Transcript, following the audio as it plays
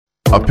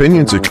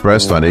Opinions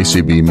expressed on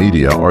ACB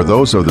Media are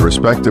those of the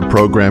respective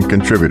program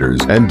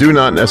contributors and do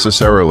not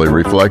necessarily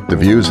reflect the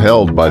views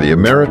held by the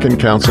American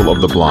Council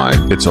of the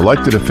Blind, its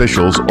elected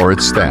officials, or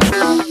its staff.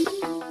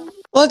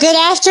 Well, good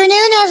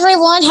afternoon,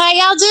 everyone. How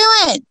y'all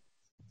doing?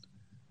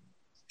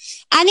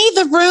 I need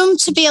the room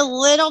to be a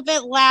little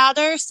bit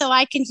louder so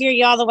I can hear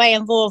you all the way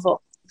in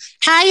Louisville.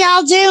 How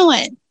y'all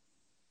doing?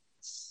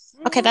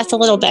 Okay, that's a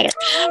little better.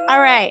 All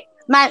right.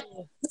 There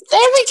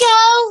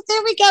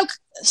we go.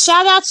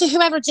 Shout out to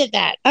whoever did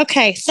that.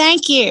 Okay,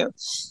 thank you.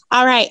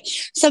 All right.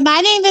 So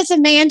my name is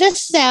Amanda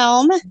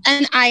Selm,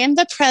 and I am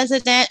the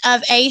president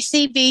of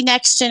ACB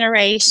Next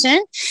Generation.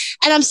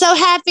 And I'm so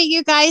happy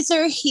you guys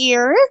are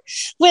here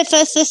with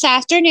us this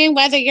afternoon,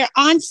 whether you're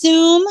on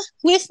Zoom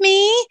with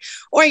me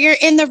or you're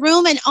in the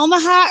room in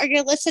Omaha or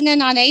you're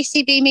listening on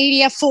ACB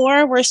Media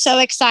 4. We're so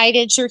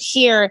excited you're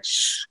here.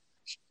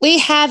 We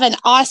have an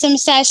awesome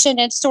session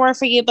in store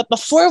for you. But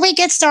before we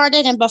get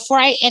started and before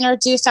I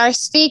introduce our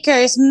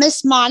speakers,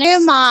 Miss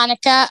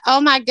Monica, oh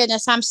my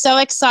goodness, I'm so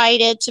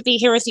excited to be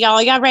here with y'all.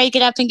 Y'all ready to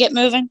get up and get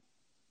moving?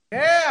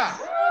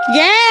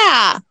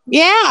 Yeah,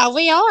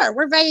 we are.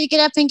 We're ready to get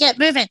up and get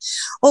moving.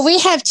 Well, we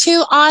have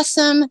two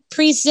awesome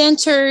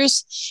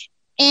presenters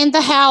in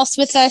the house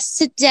with us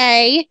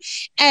today.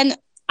 And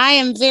I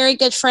am very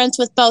good friends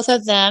with both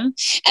of them.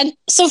 And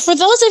so for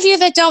those of you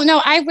that don't know,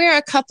 I wear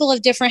a couple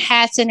of different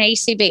hats in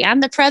ACB.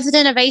 I'm the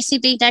president of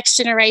ACB Next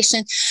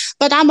Generation,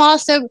 but I'm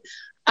also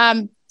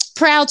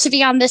proud to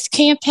be on this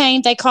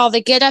campaign they call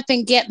the Get Up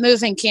and Get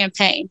Moving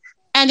campaign.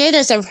 And it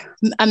is an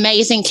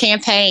amazing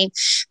campaign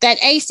that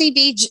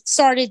ACB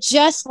started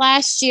just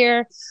last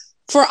year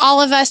for all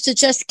of us to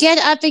just get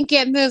up and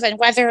get moving,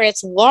 whether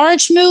it's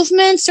large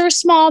movements or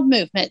small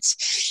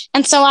movements.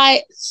 And so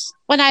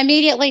when I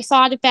immediately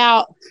thought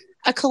about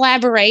a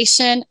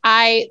collaboration,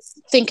 I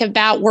think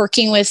about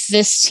working with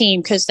this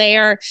team because they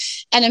are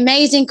an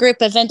amazing group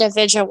of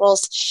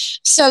individuals.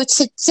 So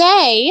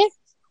today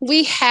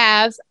we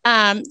have,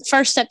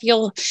 first up,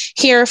 you'll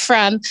hear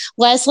from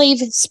Leslie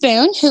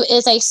Spoon, who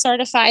is a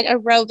certified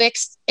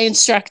aerobics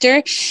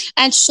instructor,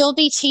 and she'll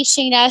be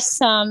teaching us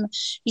some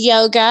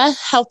yoga,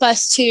 help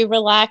us to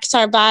relax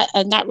our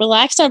not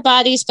relax our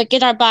bodies, but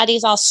get our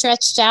bodies all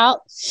stretched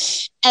out.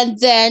 And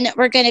then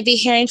we're going to be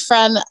hearing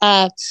from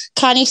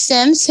Connie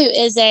Sims, who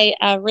is a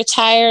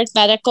retired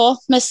medical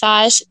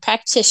massage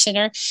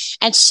practitioner.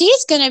 And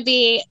she's going to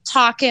be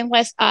talking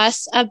with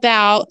us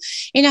about,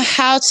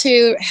 how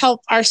to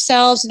help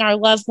ourselves and our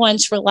loved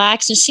ones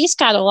relax. And she's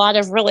got a lot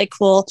of really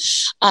cool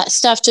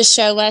stuff to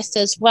show us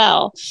as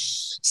well.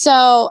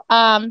 So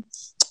and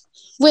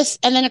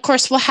then, of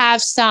course, we'll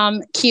have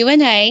some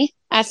Q&A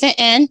at the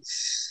end.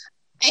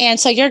 And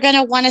so you're going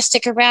to want to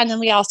stick around, and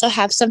we also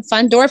have some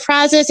fun door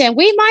prizes, and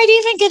we might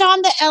even get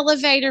on the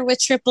elevator with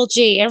Triple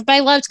G.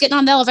 Everybody loves getting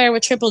on the elevator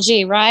with Triple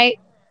G, right?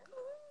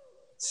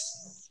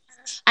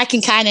 I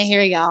can kind of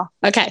hear y'all.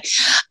 Okay.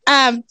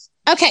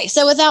 Okay.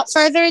 So without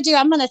further ado,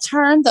 I'm going to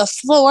turn the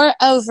floor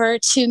over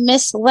to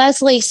Miss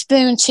Leslie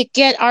Spoon to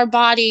get our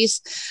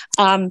bodies,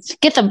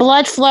 get the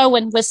blood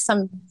flowing with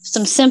some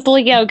simple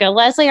yoga.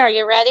 Leslie, are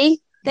you ready?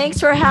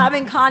 Thanks for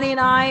having Connie and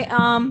I.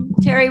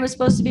 Terry was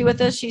supposed to be with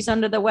us. She's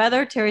under the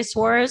weather, Terry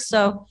Suarez.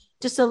 So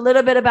just a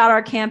little bit about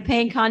our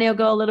campaign. Connie will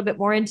go a little bit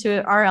more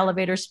into our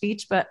elevator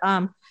speech, but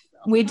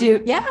we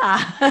do.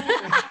 Yeah.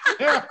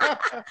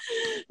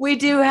 We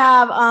do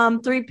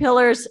have 3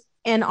 pillars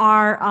in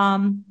our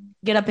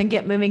Get Up and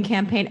Get Moving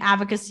campaign: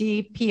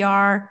 advocacy,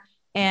 PR,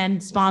 and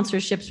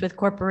sponsorships with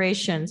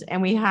corporations.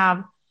 And we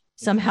have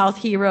some health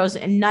heroes,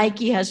 and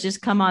Nike has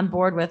just come on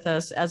board with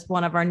us as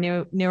one of our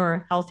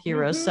newer health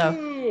heroes.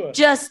 So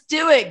just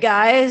do it,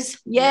 guys.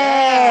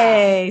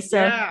 Yay.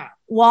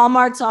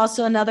 Walmart's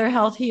also another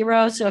health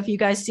hero. So if you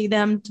guys see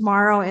them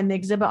tomorrow in the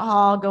exhibit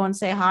hall, go and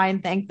say hi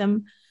and thank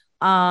them.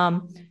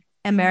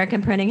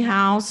 American Printing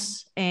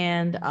House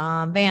and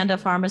Vanda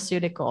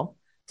Pharmaceutical.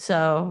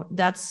 So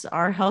that's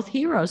our health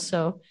heroes.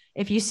 So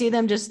if you see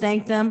them, just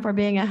thank them for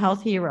being a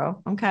health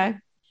hero. Okay.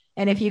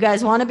 And if you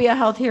guys want to be a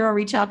health hero,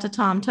 reach out to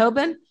Tom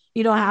Tobin.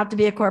 You don't have to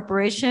be a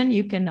corporation.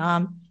 You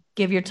can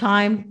give your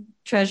time,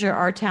 treasure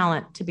our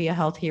talent to be a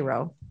health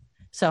hero.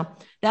 So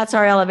that's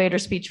our elevator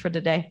speech for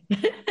today.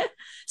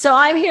 So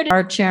I'm here to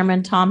our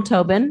chairman, Tom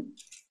Tobin.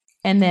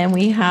 And then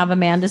we have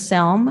Amanda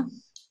Selm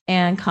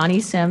and Connie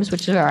Sims,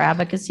 which are our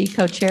advocacy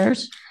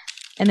co-chairs.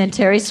 And then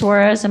Terry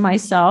Suarez and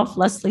myself,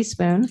 Leslie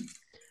Spoon,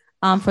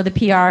 for the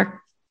PR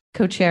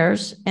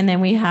co-chairs. And then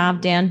we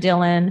have Dan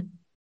Dillon.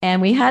 And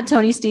we had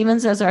Tony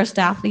Stevens as our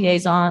staff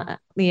liaison,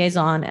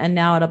 and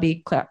now it'll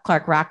be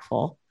Clark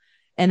Rackful.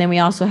 And then we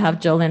also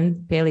have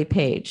Jolyn Bailey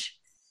Page.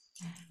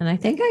 And I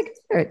think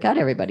I got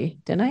everybody,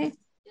 didn't I?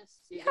 Yes.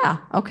 Yeah.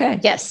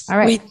 Okay. Yes. All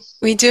right.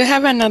 We do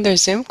have another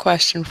Zoom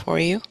question for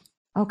you.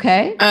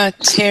 Okay.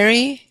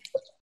 Terry.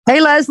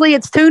 Hey, Leslie,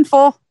 it's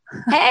Tuneful.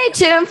 Hey,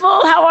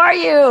 Tuneful. How are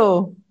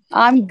you?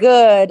 I'm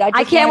good.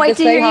 I can't wait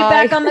to hear you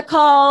back on the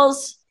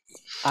calls.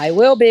 I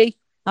will be.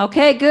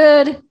 Okay,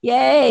 good.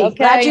 Yay. Okay,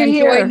 Glad you're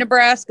enjoy here.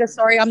 Nebraska.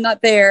 Sorry, I'm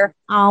not there.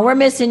 Oh, we're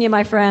missing you,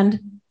 my friend.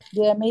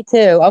 Yeah, me too.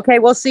 Okay,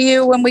 we'll see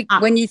you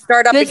when you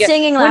start up Good again.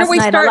 singing When last are we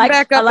night. starting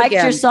back up I liked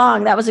again? your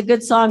song. That was a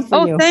good song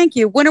for you. Oh, thank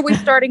you. When are we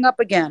starting up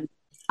again?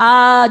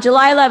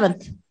 July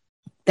 11th.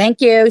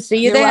 Thank you. See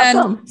you You're then.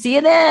 welcome. See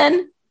you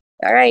then.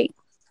 All right.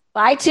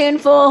 Bye,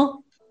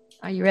 Tuneful.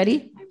 Are you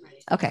ready?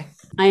 Okay.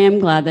 I am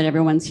glad that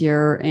everyone's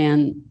here.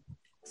 And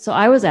so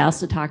I was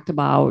asked to talk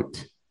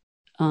about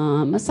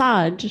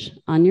massage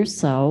on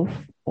yourself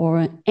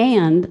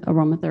and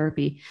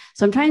aromatherapy.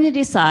 So I'm trying to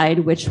decide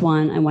which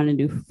one I want to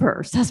do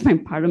first. That's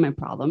part of my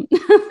problem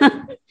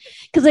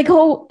because I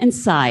go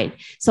inside.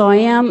 So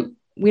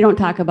we don't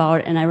talk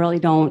about it, and I really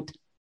don't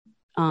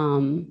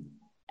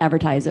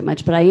advertise it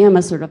much, but I am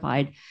a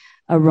certified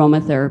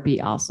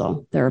aromatherapy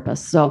also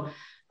therapist. So,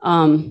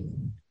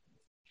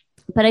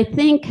 but I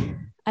think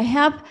I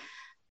have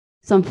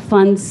some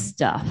fun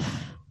stuff.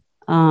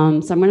 So I'm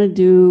going to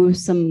do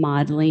some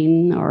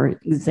modeling or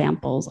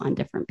examples on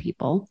different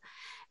people.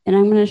 And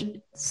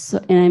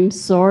I'm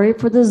sorry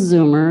for the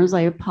Zoomers.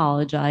 I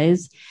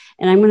apologize.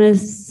 And I'm going to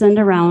send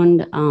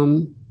around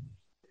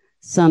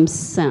some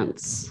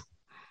scents.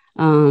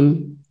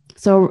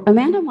 So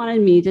Amanda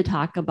wanted me to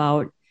talk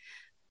about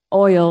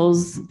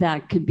oils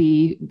that could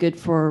be good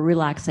for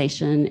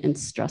relaxation and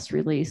stress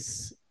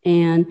release.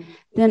 And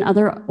then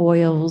other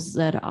oils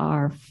that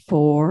are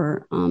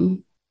for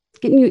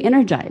getting you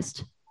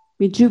energized,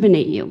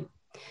 rejuvenate you.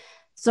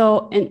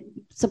 So, and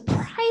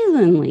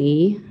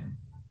surprisingly,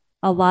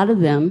 a lot of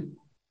them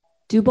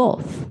do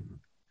both.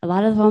 A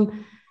lot of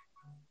them,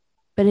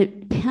 but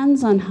it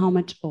depends on how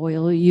much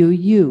oil you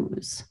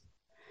use.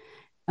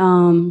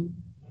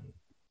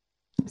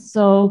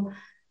 So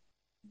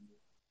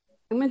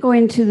I'm going to go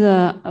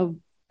into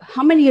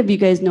how many of you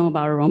guys know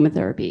about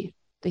aromatherapy,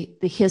 the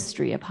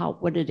history of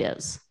what it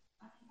is?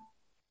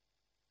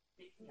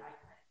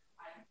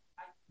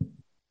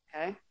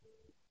 Okay.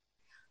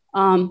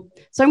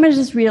 So I'm going to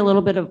just read a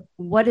little bit of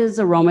what is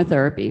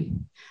aromatherapy.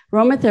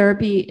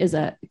 Aromatherapy is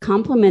a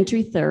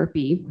complementary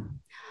therapy.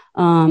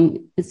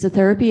 It's a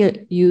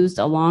therapy used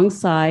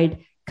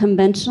alongside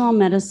conventional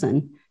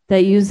medicine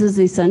that uses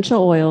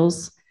essential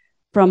oils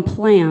from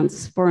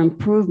plants for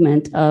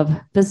improvement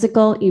of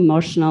physical,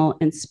 emotional,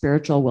 and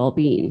spiritual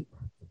well-being.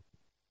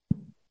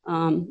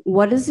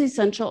 What is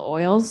essential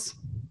oils?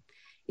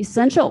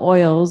 Essential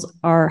oils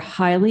are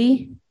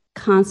highly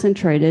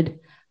concentrated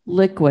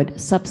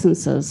liquid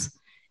substances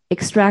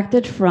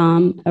extracted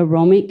from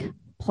aromatic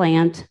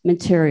plant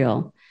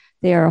material.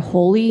 They are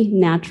wholly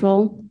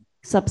natural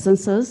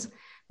substances.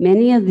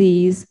 Many of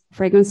these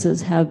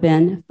fragrances have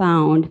been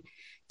found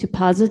to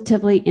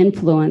positively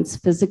influence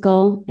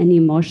physical and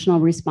emotional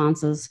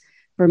responses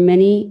for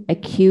many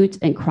acute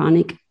and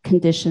chronic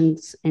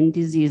conditions and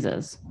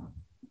diseases.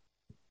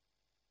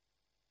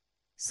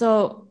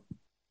 So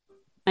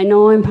I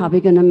know I'm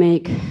probably going to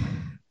make,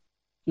 and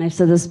I've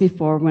said this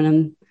before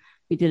when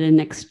we did a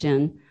next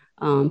gen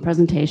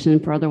presentation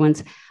for other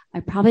ones, I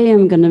probably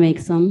am going to make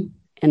some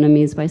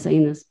enemies by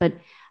saying this, but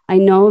I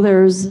know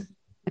there's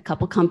a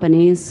couple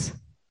companies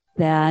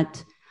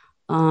that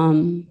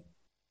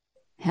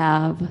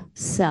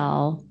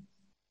sell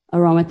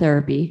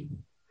aromatherapy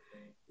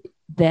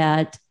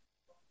that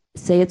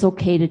say it's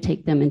okay to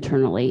take them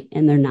internally,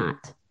 and they're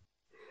not.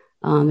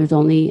 There's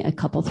only a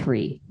couple,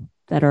 3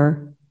 that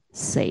are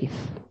safe.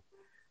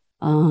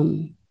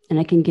 And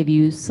I can give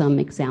you some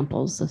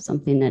examples of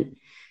something that,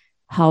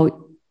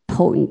 how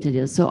potent it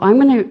is. So I'm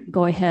going to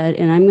go ahead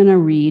and I'm going to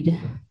read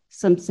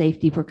some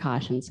safety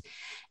precautions.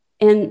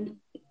 And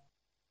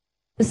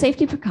the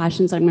safety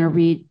precautions I'm going to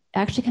read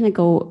actually kind of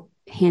go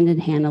hand in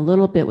hand a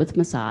little bit with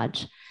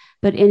massage,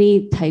 but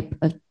any type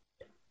of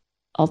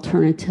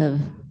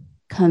alternative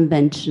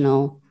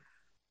conventional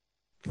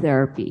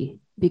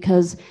therapy.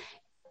 Because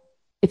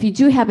if you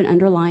do have an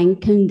underlying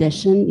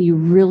condition, you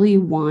really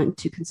want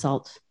to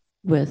consult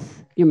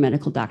with your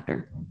medical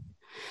doctor,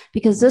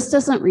 because this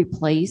doesn't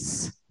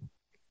replace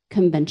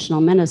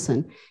conventional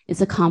medicine.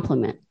 It's a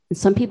complement. And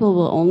some people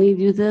will only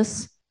do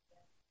this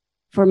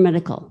for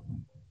medical,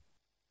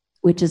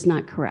 which is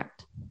not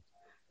correct.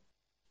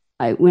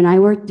 When I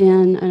worked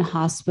in a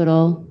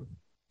hospital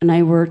and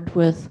I worked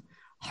with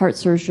heart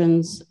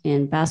surgeons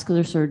and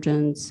vascular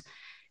surgeons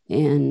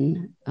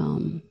and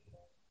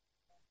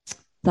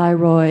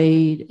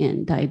thyroid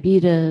and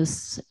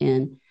diabetes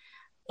and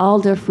all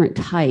different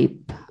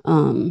type,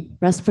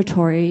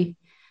 respiratory,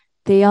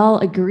 they all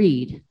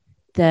agreed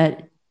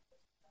that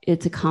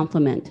it's a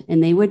complement,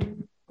 and they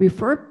would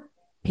refer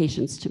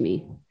patients to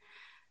me.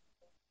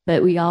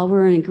 But we all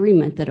were in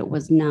agreement that it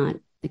was not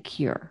the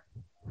cure.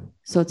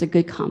 So it's a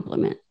good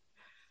complement.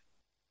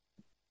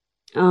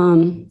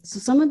 So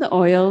some of the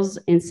oils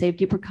and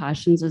safety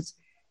precautions is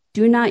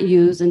do not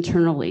use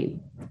internally.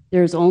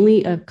 There's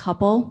only a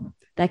couple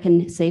that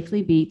can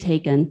safely be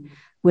taken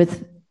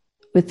with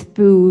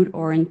food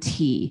or in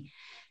tea.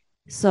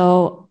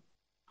 So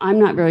I'm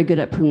not very good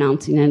at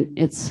pronouncing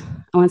it.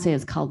 I want to say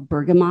it's called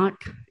bergamot.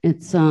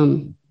 It's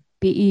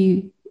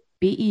Bergamot.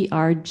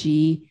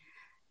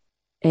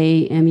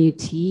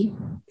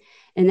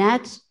 And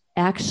that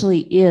actually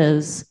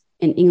is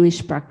an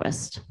English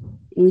breakfast.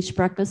 English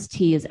breakfast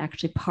tea is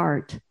actually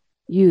part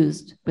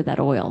used with that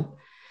oil.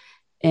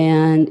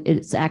 And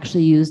it's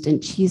actually used in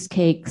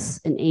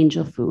cheesecakes and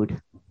angel food,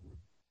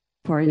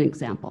 for an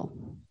example.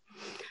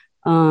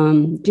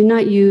 Do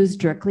not use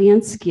directly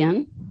on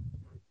skin.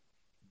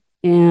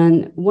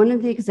 And one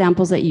of the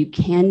examples that you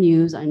can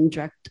use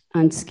direct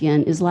on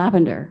skin is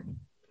lavender.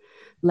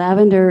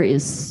 Lavender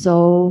is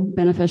so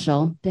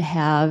beneficial to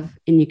have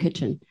in your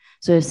kitchen.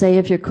 So say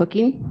if you're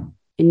cooking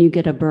and you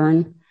get a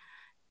burn,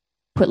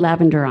 put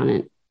lavender on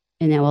it,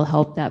 and it will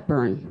help that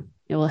burn.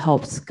 It will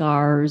help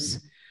scars,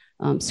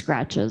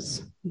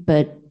 scratches,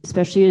 but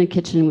especially in a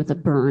kitchen with a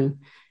burn,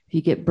 if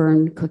you get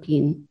burned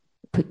cooking,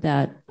 put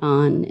that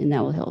on and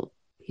that will help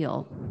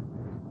heal.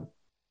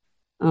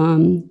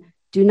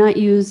 Do not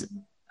use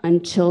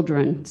on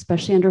children,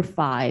 especially under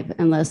 5,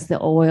 unless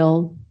the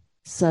oil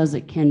says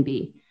it can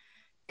be,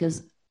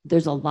 because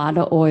there's a lot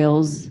of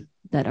oils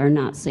that are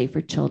not safe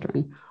for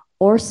children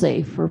or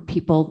safe for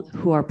people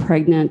who are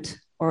pregnant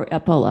or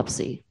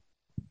epilepsy.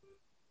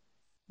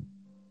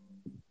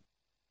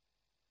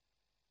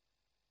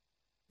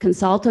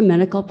 Consult a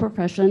medical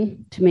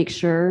profession to make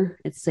sure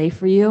it's safe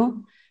for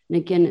you. And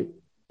again,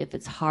 if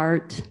it's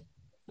heart,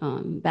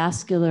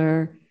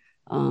 vascular,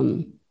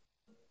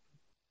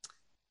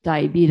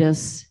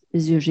 diabetes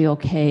is usually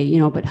okay, you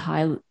know, but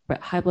high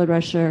blood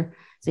pressure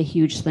is a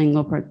huge thing,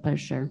 low blood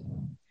pressure.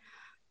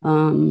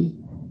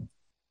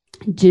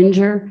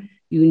 Ginger,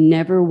 you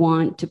never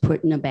want to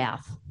put in a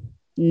bath.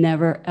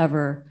 Never,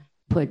 ever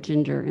put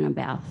ginger in a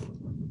bath.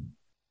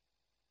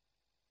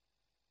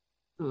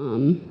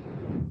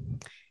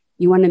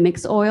 You want to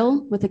mix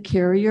oil with a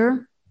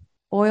carrier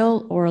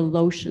oil or a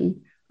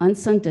lotion,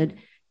 unscented,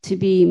 to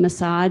be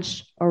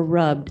massaged or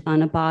rubbed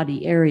on a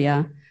body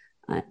area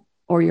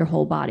or your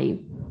whole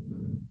body.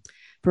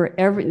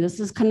 This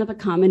is kind of a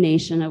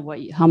combination of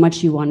how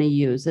much you want to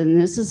use. And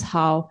this is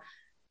how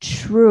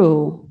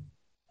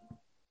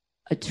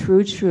a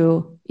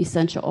true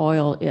essential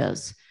oil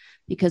is.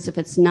 Because if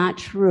it's not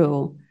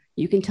true,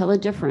 you can tell a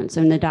difference.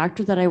 And the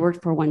doctor that I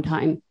worked for one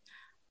time,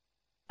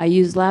 I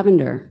used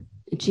lavender,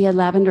 and she had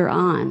lavender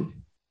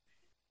on,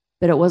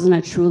 but it wasn't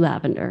a true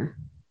lavender.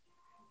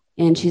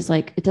 And she's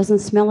like, it doesn't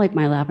smell like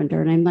my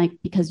lavender. And I'm like,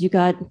 because you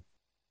got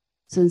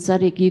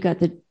synthetic, you got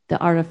the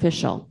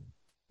artificial.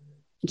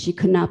 And she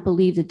could not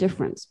believe the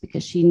difference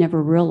because she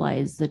never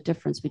realized the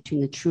difference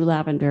between the true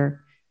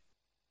lavender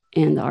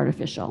and the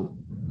artificial.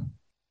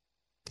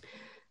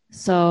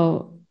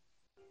 So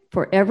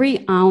for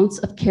every ounce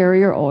of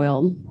carrier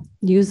oil,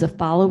 use the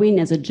following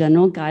as a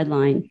general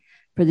guideline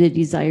for the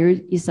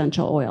desired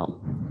essential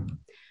oil.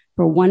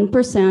 For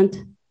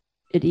 1%,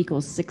 it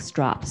equals 6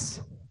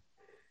 drops,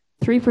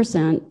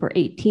 3% for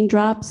 18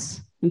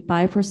 drops, and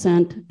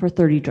 5% for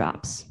 30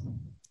 drops.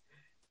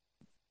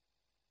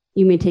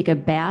 You may take a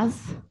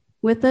bath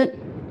with it.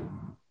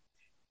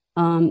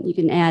 You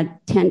can add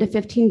 10 to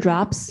 15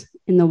 drops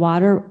in the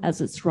water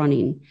as it's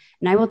running.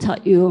 And I will tell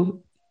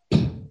you,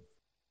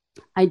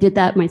 I did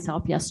that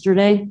myself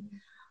yesterday.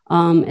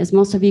 As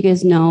most of you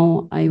guys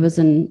know, I was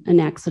in an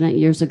accident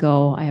years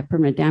ago. I have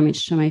permanent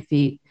damage to my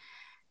feet.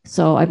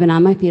 So I've been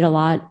on my feet a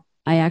lot.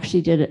 I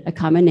actually did a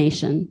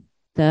combination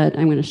that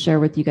I'm going to share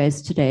with you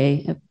guys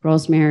today of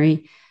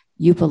rosemary,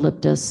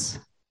 eucalyptus,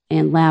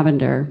 and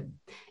lavender.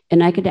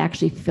 And I could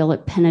actually feel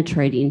it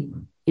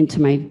penetrating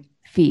into my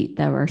feet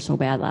that were so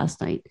bad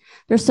last night.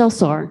 They're still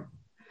sore,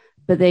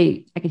 but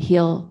I could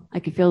feel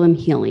them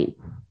healing.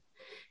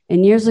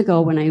 And years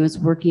ago, when I was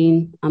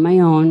working on my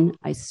own,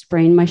 I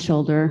sprained my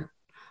shoulder.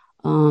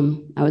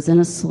 I was in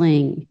a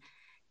sling,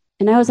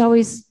 and I was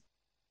always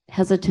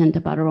hesitant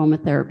about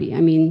aromatherapy. I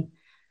mean,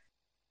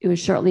 it was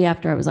shortly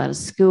after I was out of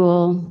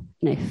school,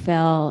 and I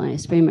fell, and I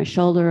sprained my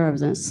shoulder. I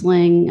was in a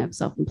sling. I was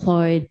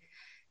self-employed.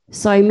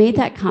 So I made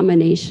that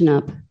combination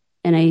up,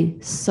 and I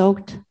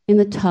soaked in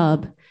the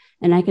tub,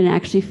 and I can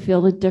actually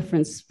feel the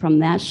difference from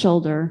that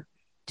shoulder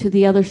to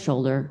the other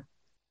shoulder.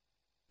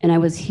 And I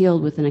was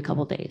healed within a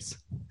couple of days.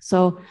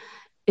 So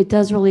it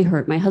does really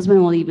hurt. My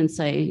husband will even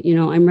say, you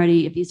know, I'm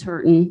ready. If he's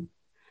hurting,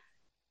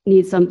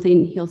 needs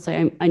something, he'll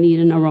say, I need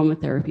an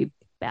aromatherapy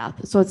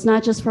bath. So it's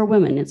not just for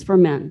women, it's for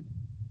men.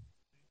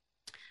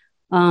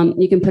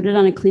 You can put it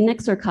on a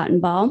Kleenex or cotton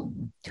ball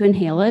to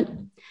inhale it.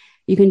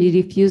 You can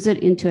diffuse it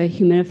into a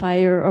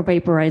humidifier or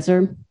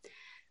vaporizer.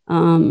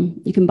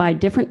 You can buy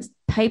different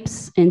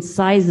types and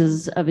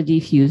sizes of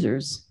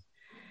diffusers.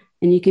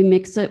 And you can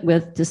mix it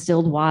with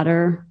distilled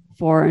water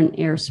for an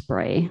air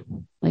spray,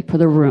 like for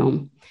the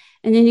room.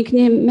 And then you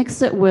can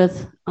mix it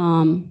with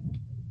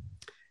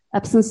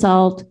Epsom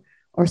salt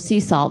or sea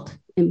salt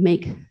and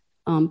make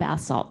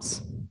bath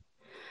salts.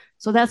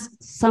 So that's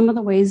some of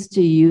the ways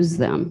to use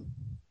them.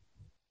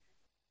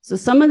 So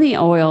some of the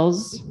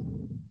oils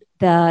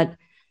that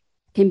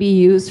can be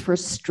used for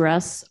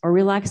stress or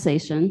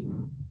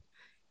relaxation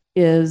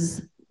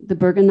is the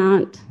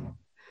bergamot,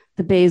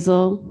 the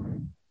basil,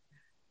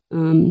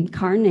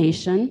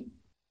 carnation,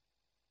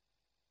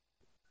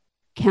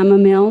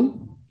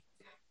 chamomile,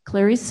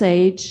 clary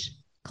sage,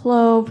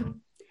 clove,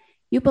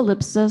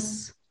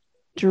 eucalyptus,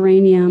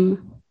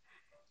 geranium,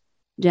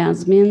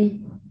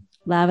 jasmine,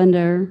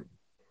 lavender,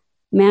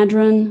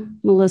 madryn,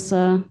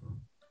 melissa,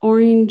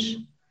 orange,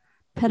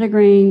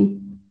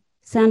 petitgrain,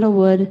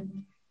 sandalwood,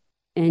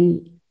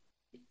 and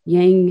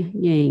yang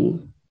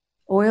yang.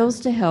 Oils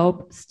to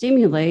help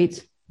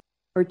stimulate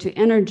or to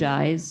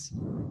energize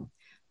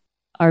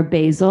are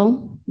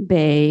basil,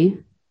 bay,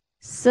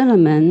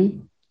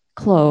 cinnamon,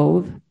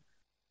 clove,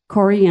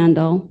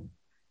 coriander,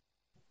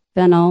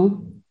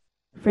 fennel,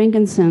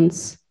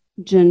 frankincense,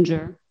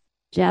 ginger,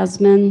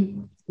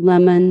 jasmine,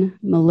 lemon,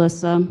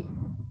 melissa,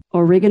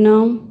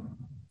 oregano,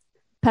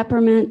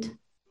 peppermint,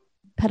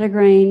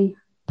 petitgrain,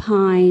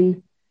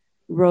 pine,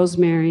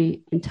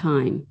 rosemary, and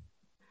thyme.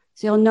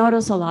 So you'll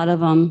notice a lot of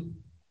them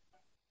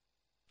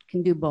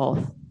can do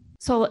both.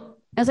 So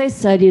as I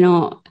said,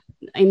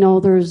 I know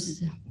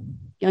there's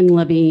Young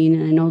Living,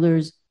 and I know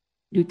there's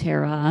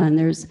doTERRA, and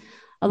there's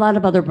a lot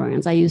of other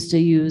brands. I used to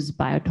use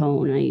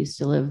Biotone. I used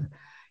to live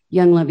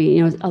Young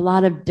Living, a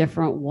lot of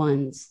different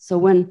ones. So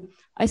when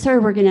I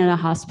started working at a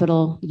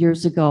hospital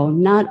years ago,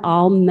 not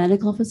all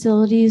medical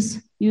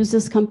facilities use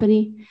this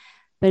company,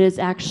 but it's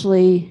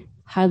actually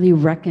highly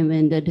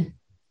recommended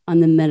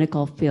on the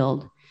medical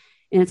field.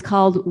 And it's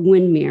called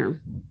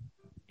Windmere.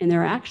 And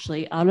they're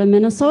actually out of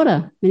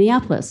Minnesota,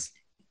 Minneapolis.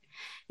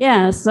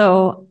 Yeah,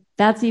 so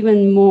that's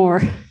even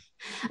more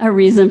a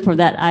reason for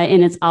that.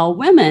 And it's all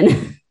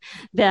women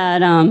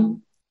that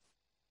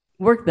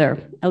work there,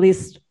 at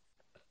least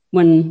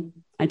when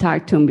I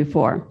talked to them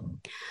before.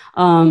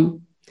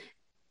 And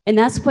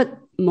that's what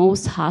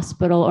most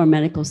hospital or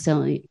medical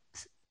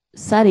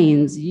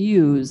settings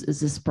use, is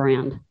this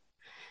brand.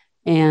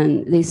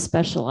 And they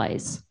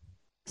specialize.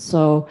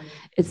 So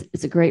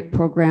it's a great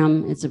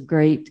program. It's a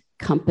great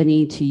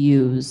company to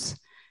use.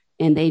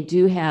 And they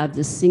do have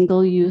the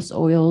single-use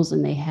oils,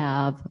 and they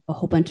have a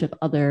whole bunch of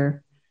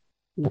other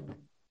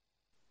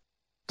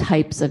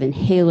types of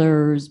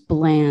inhalers,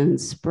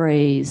 blends,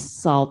 sprays,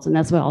 salts, and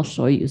that's what I'll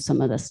show you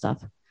some of the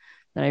stuff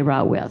that I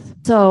brought with.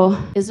 So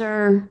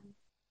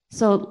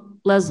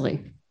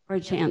Leslie, for a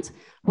chance,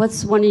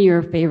 what's one of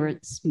your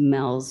favorite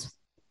smells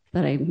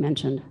that I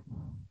mentioned?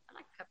 I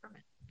like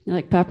peppermint. You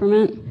like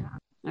peppermint? Yeah.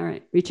 All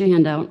right, reach your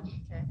hand out.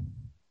 Okay.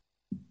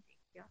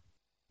 Yeah.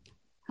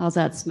 How's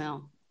that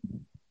smell?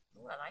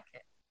 Oh, I like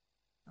it.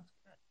 That's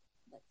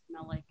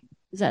good.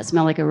 Does that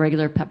smell like a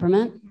regular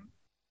peppermint? Mm-hmm.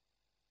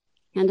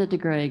 Hand it to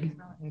Greg.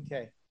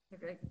 Okay.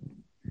 Okay.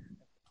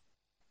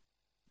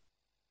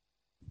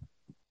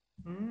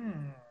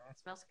 It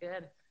smells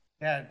good.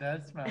 Yeah, it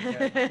does smell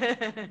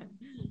good.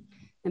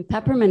 And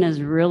peppermint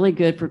is really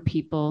good for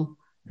people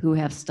who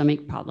have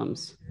stomach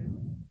problems.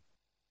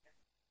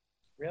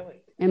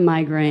 Really? And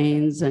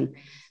migraines.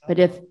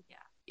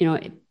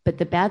 But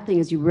the bad thing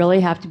is you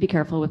really have to be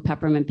careful with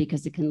peppermint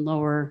because it can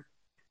lower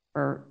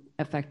or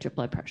affect your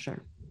blood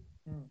pressure.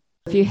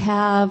 If you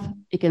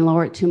it can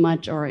lower it too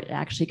much, or it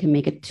actually can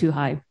make it too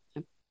high.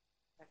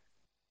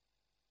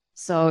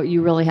 So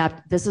you really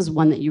this is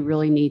one that you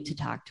really need to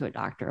talk to a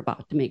doctor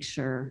about to make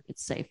sure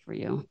it's safe for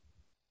you.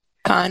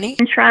 Connie?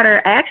 And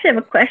Trotter, I actually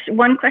have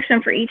one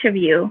question for each of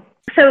you.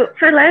 So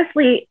for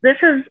Leslie, this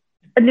is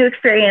a new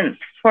experience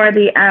for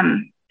the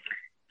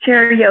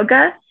chair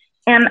yoga,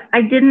 and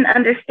I didn't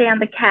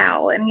understand the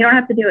cow, and you don't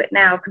have to do it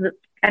now because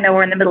I know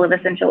we're in the middle of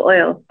essential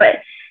oils,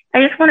 but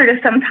I just wondered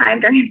if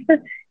sometime during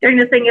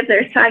the thing, if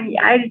there's time,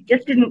 I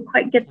just didn't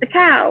quite get the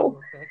cow.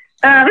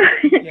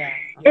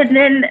 And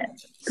then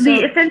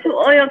the essential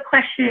oil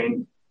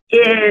question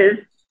is,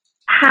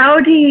 how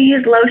do you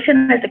use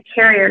lotion as a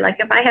carrier? Like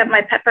if I have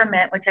my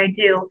peppermint, which I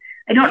do,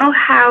 I don't know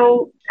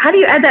how do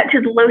you add that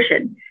to the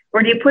lotion?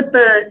 Or do you put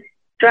the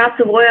drops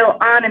of oil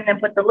on and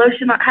then put the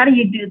lotion on? How do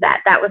you do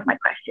that? That was my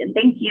question.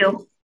 Thank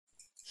you.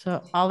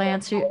 So I'll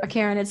answer,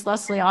 Karen, it's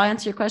Leslie. I'll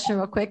answer your question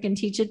real quick and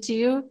teach it to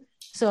you.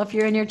 So if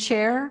you're in your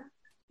chair,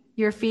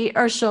 your feet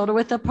are shoulder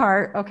width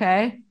apart,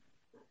 okay?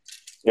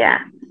 Yeah.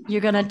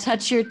 You're going to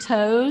touch your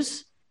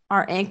toes,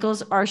 our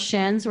ankles, our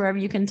shins, wherever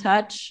you can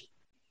touch.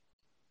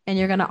 And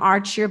you're going to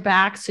arch your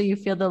back so you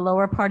feel the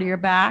lower part of your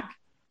back.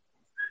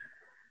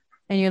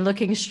 And you're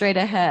looking straight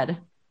ahead.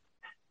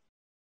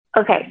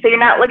 Okay, so you're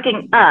not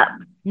looking up.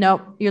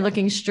 Nope, you're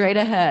looking straight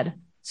ahead.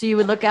 So you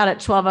would look out at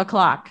 12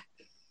 o'clock.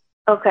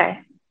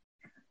 Okay.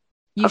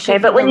 Okay,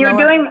 but when you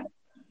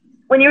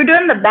were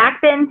doing the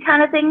back bend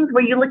kind of things,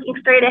 were you looking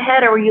straight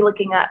ahead or were you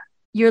looking up?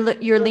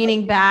 You're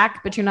leaning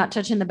back, but you're not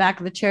touching the back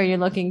of the chair. You're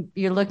looking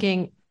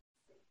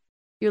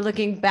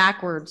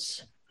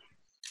backwards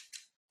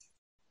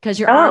because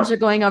your arms are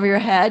going over your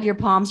head. Your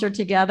palms are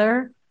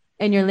together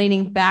and you're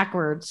leaning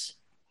backwards.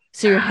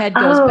 So your head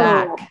goes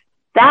back.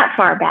 That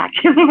far back.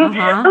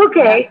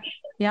 Okay.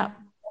 Yeah.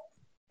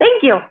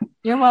 Thank you.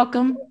 You're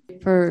welcome.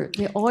 For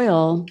the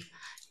oil,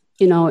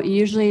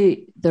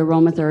 usually the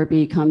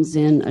aromatherapy comes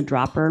in a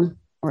dropper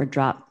or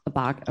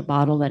a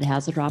bottle that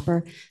has a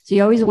dropper. So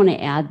you always want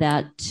to add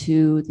that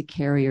to the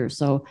carrier.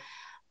 So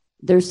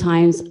there's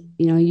times,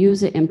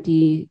 use an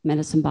empty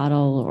medicine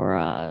bottle or,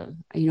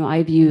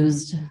 I've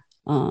used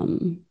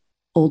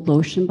old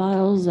lotion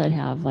bottles that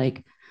have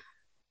like,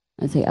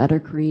 I'd say udder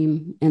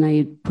cream, and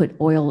I put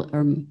oil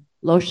or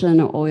lotion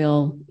or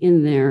oil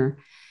in there.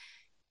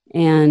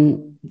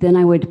 And then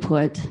I would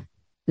put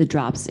the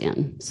drops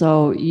in.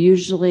 So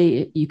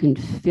usually you can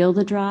feel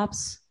the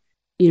drops.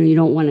 You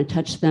don't want to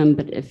touch them,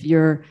 but if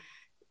you're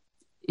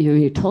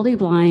totally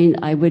blind,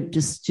 I would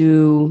just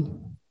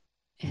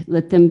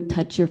let them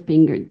touch your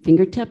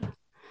fingertip.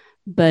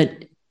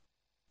 But,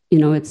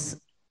 it's, as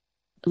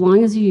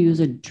long as you use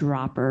a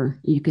dropper,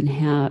 you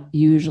can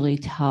usually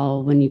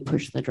tell when you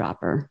push the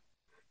dropper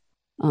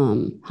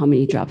how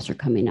many drops are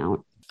coming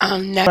out.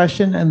 Next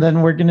question, and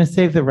then we're going to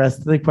save the rest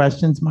of the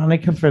questions,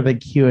 Monica, for the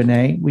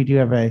Q&A. We do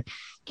have a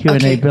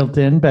Q&A built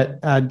in,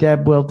 but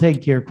Deb will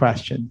take your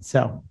question.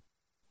 So.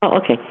 Oh,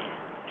 okay.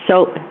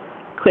 So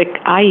quick,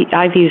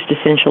 I've used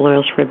essential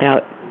oils for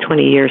about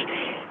 20 years.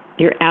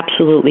 You're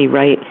absolutely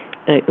right.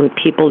 What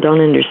people don't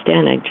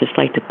understand, I'd just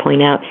like to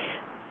point out,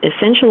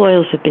 essential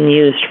oils have been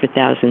used for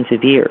thousands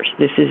of years.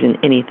 This isn't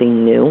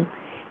anything new.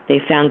 They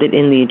found it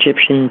in the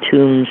Egyptian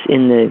tombs,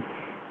 in the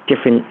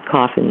different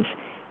coffins.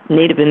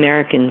 Native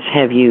Americans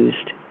have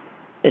used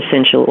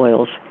essential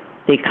oils.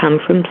 They come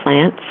from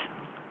plants.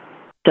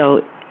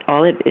 So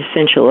all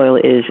essential oil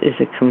is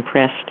a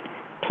compressed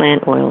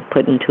plant oil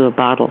put into a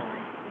bottle.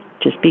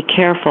 Just be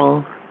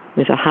careful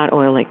with a hot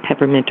oil like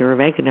peppermint or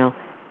oregano.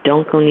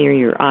 Don't go near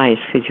your eyes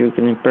because you're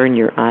going to burn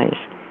your eyes.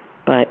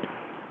 But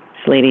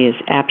this lady is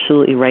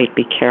absolutely right.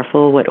 Be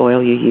careful what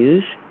oil you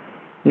use.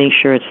 Make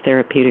sure it's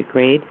therapeutic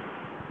grade.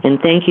 And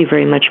thank you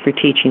very much for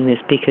teaching this,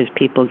 because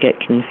people get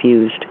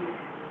confused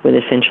with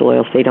essential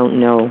oils. They don't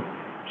know.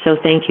 So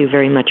thank you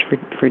very much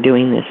for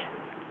doing this.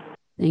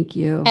 Thank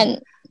you.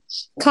 And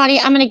Connie,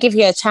 I'm going to give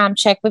you a time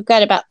check. We've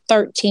got about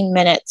 13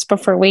 minutes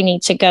before we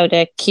need to go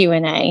to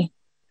Q&A.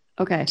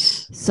 Okay.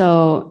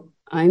 So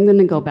I'm going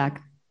to go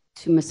back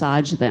to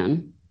massage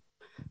then,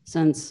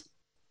 since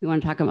we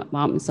want to talk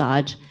about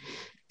massage.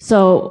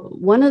 So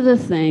one of the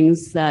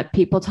things that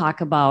people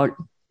talk about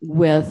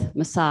with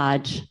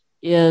massage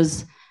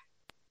is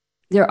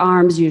their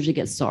arms usually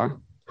get sore.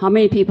 How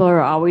many people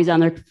are always on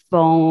their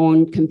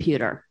phone,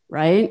 computer,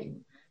 right?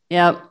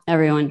 Yep,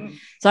 everyone.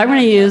 So I'm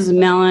going to use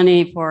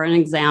Melanie for an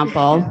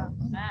example.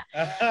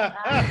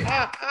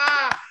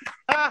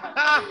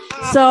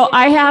 So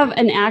I have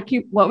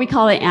what we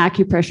call an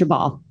acupressure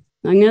ball.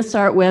 I'm going to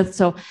start with,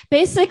 so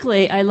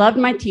basically, I loved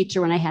my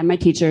teacher when I had my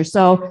teacher.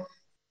 So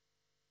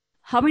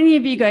how many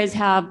of you guys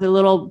have the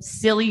little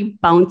silly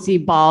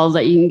bouncy balls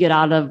that you can get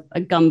out of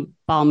a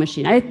gumball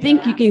machine? I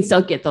think you can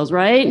still get those,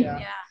 right?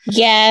 Yeah.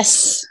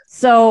 Yes.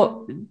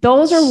 So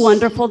those are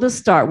wonderful to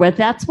start with.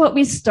 That's what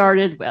we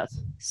started with.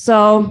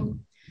 So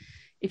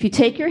if you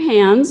take your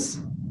hands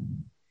and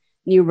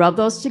you rub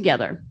those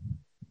together,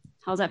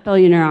 how's that feel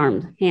in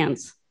your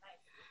hands?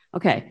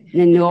 Okay,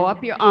 and then go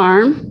up your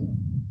arm.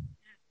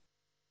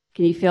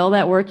 Can you feel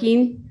that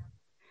working?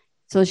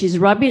 So she's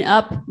rubbing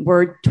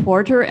upward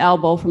toward her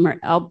elbow from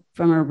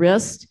her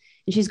wrist,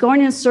 and she's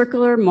going in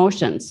circular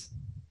motions.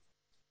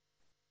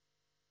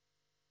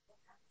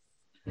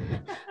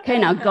 Okay,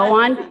 now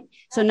go on.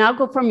 So now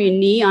go from your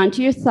knee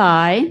onto your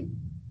thigh.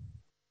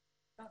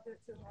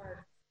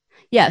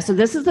 Yeah, so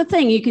this is the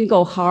thing. You can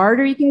go hard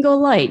or you can go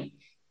light.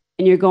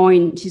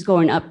 And she's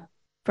going up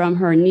from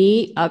her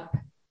knee up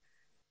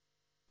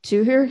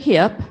to her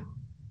hip,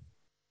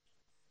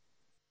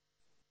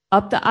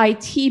 up the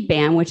IT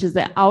band, which is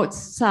the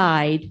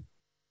outside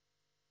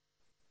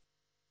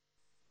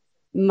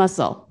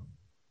muscle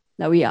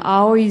that we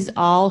always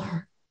all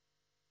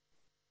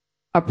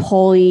are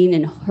pulling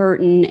and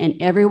hurting,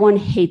 and everyone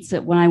hates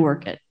it when I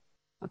work it.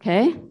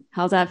 Okay?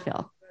 How's that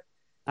feel?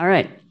 All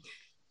right.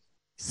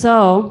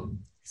 So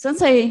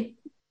since I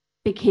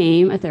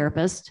became a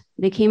therapist,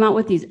 they came out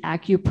with these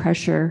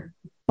acupressure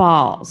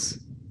balls.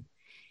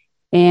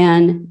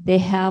 And they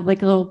have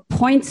like little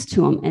points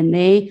to them. And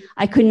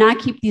I could not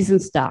keep these in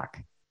stock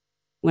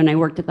when I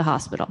worked at the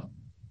hospital.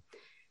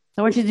 So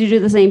I want you to do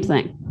the same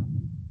thing.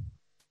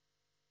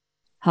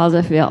 How's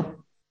it feel?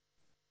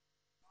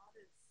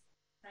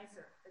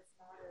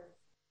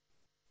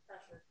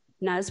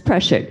 Not as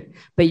pressured,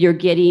 but you're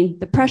getting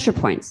the pressure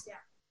points.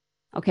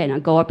 Okay, now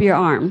go up your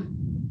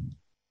arm.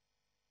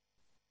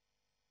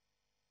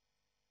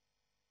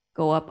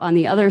 Go up on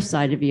the other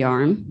side of your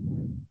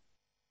arm.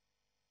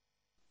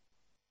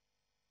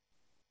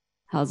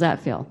 How's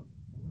that feel?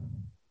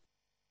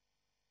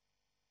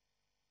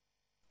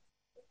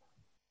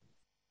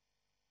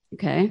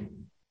 Okay.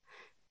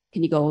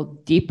 Can you go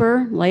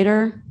deeper,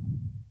 lighter?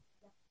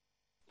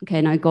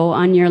 Okay, now go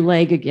on your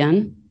leg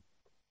again.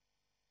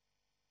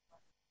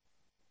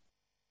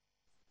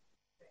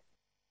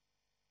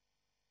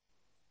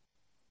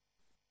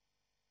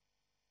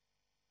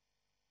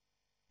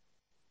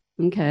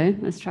 Okay,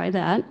 let's try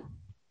that.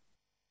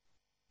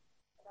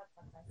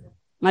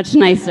 Much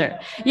nicer.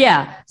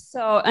 Yeah.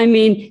 So, I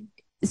mean,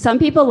 some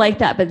people like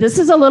that, but this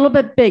is a little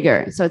bit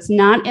bigger. So it's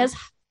not as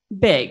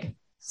big.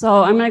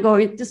 So I'm going to go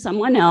into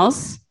someone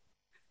else.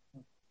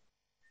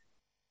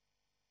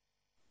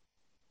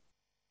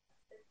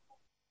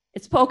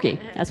 It's pokey.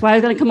 That's why I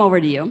was going to come over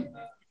to you.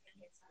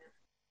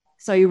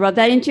 So you rub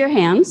that into your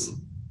hands,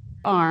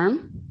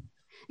 arm.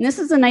 And this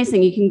is a nice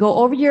thing. You can go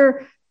over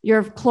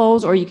your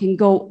clothes or you can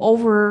go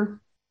over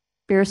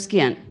bare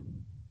skin.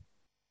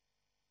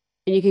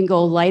 And you can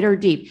go light or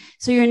deep.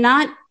 So you're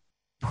not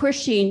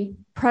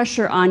pushing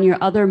pressure on your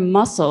other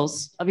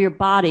muscles of your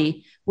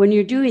body when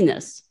you're doing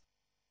this.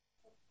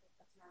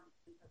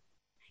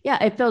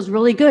 Yeah, it feels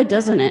really good,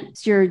 doesn't it?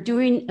 So you're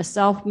doing a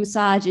self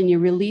massage and you're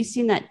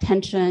releasing that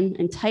tension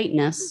and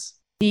tightness.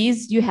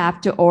 These you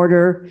have to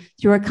order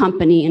through a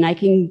company, and I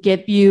can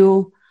give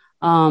you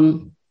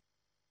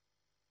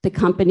the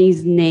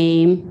company's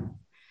name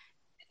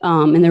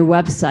and their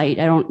website.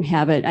 I don't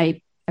have it.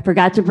 I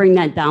forgot to bring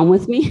that down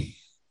with me.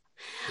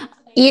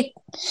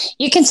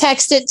 You can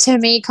text it to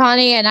me,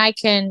 Connie, and I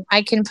can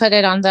put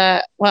it on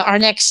our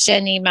next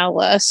gen email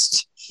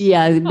list.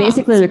 Yeah,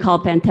 basically they're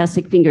called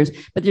Fantastic Fingers,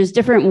 but there's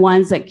different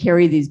ones that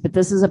carry these, but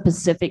this is a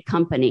Pacific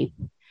company.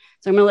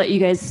 So I'm gonna let you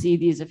guys see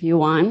these if you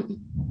want.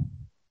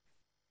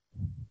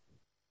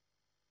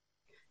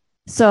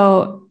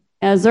 So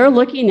as they're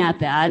looking at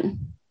that,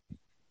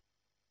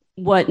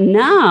 what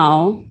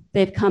now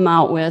they've come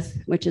out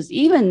with, which is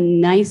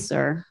even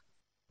nicer,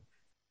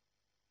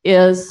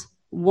 is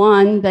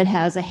one that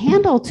has a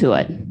handle to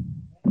it. There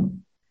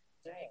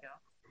you go.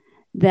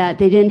 That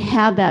they didn't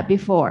have that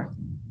before.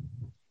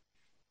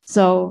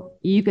 So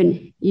you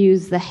can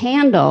use the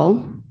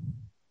handle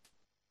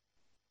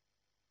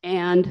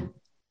and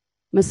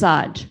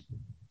massage.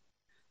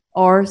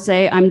 Or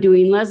say I'm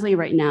doing Leslie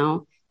right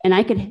now,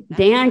 and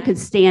Dan could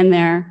stand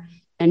there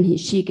and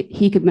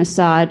he could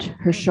massage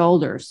her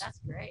shoulders. That's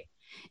great.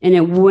 And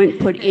it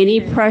wouldn't put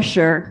any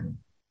pressure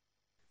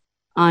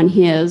on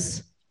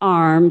his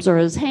arms or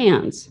his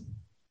hands.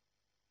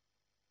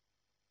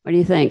 What do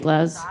you think,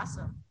 Les? That's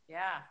awesome.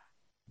 Yeah.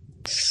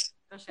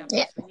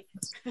 Yeah.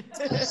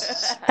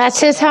 That's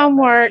his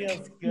homework,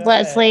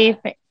 Leslie.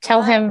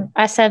 Tell him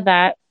I said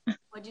that.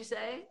 What'd you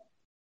say?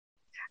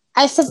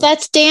 I said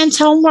that's Dan's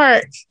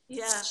homework.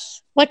 Yeah.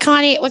 What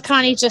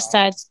Connie just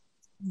said.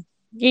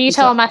 You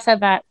tell him I said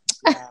that.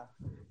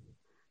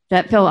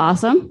 That feel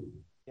awesome?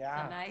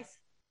 Yeah. Nice.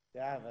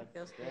 Yeah, that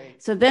feels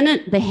great. So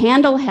then the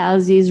handle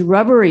has these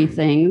rubbery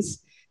things.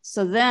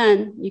 So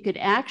then you could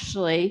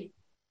actually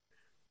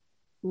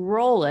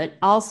roll it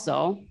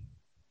also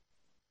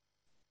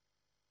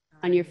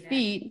on your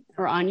feet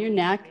or on your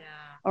neck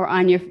or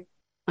on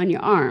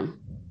your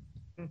arm.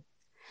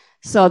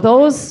 So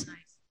those,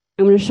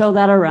 I'm going to show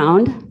that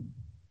around.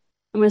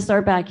 I'm going to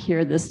start back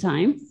here this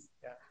time.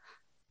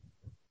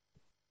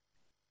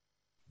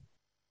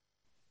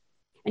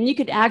 And you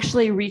could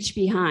actually reach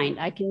behind.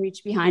 I can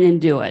reach behind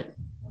and do it.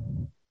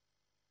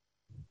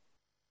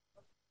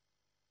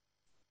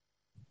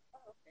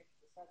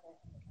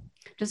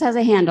 Just has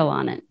a handle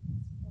on it.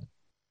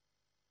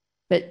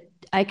 But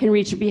I can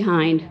reach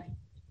behind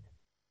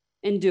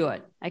and do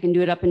it. I can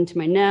do it up into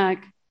my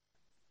neck.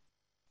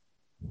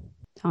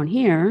 Down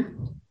here.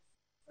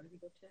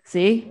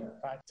 See?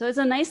 So it's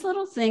a nice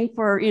little thing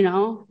for,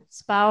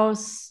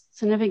 spouse,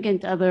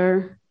 significant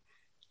other.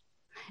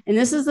 And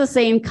this is the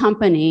same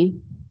company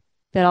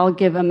that I'll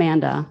give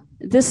Amanda.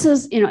 This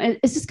is,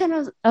 it's just kind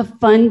of a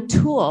fun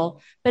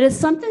tool, but it's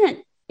something that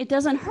it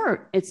doesn't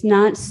hurt. It's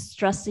not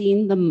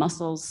stressing the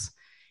muscles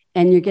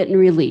and you're getting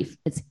relief.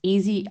 It's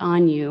easy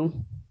on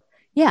you.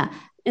 Yeah.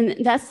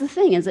 And that's the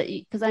thing is that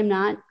because I'm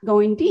not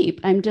going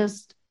deep,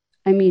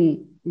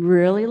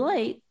 really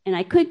light, and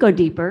I could go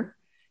deeper,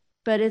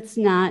 but it's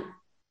not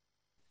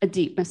a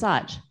deep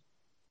massage.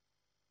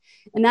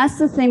 And that's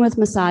the thing with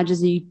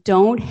massages, you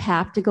don't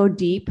have to go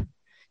deep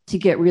to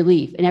get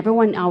relief. And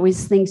everyone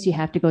always thinks you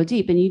have to go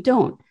deep, and you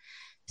don't.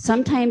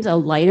 Sometimes a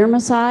lighter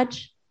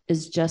massage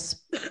is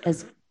just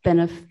as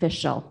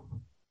beneficial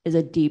as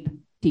a deep,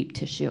 deep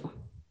tissue.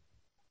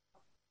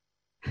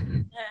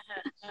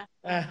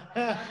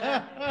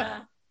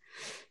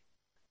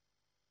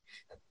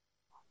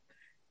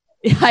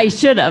 I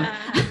should have.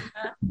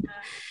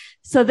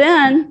 So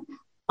then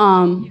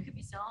you could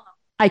be selling them.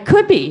 I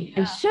could be.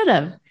 Yeah. I should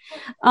have.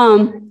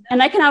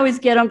 And I can always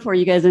get them for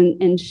you guys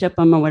and ship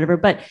them or whatever.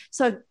 But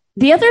so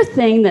the other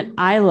thing that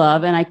I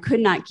love and I could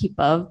not keep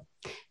up,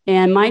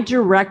 and my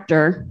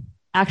director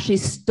actually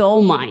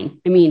stole mine.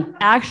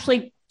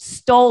 Actually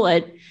stole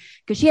it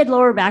because she had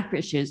lower back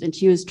issues and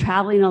she was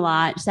traveling a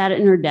lot, sat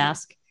in her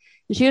desk,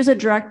 and she was a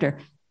director.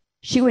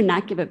 She would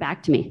not give it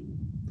back to me.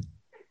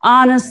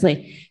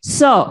 Honestly.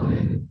 So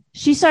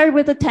she started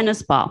with a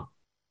tennis ball.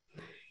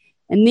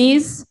 And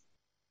these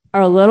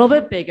are a little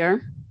bit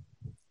bigger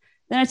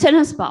than a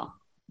tennis ball.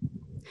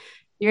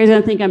 You guys are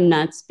gonna think I'm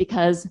nuts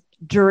because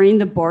during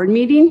the board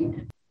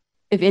meeting,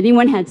 if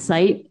anyone had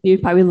sight,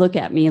 you'd probably look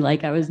at me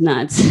like I was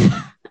nuts.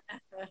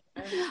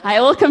 I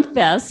will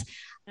confess,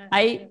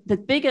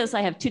 the biggest,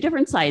 I have two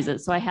different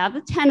sizes. So I have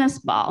the tennis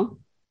ball,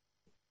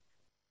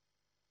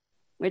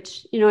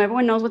 which,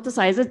 everyone knows what the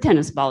size of a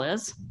tennis ball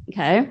is,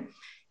 okay?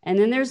 And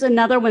then there's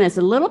another one that's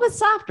a little bit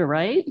softer,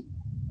 right?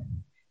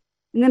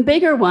 And the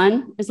bigger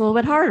one is a little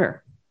bit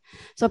harder.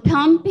 So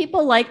some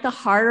people like the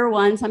harder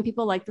one, some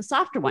people like the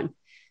softer one.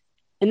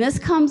 And this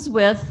comes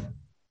with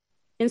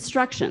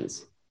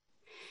instructions.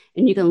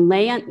 And you can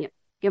lay on,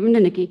 give them to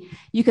Nikki.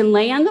 You can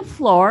lay on the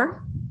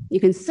floor. You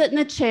can sit in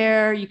a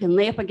chair. You can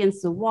lay up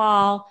against the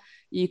wall.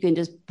 You can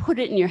just put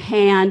it in your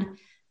hand.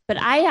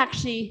 But I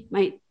actually,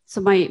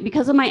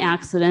 because of my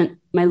accident,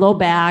 my low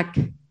back,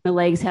 my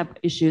legs have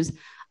issues.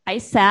 I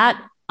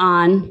sat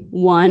on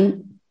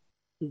one,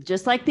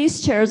 just like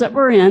these chairs that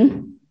we're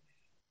in.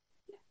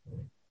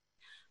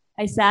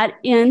 I sat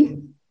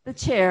in the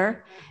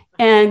chair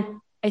and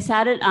I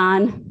sat it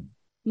on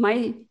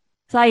my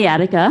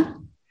sciatica.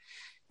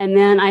 And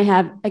then I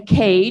have a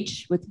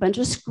cage with a bunch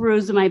of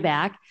screws in my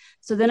back.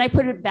 So then I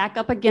put it back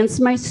up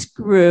against my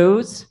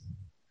screws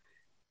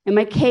in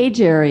my cage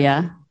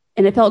area,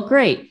 and it felt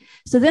great.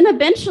 So then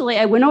eventually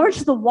I went over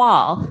to the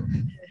wall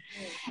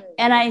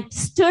and I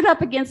stood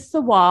up against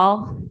the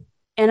wall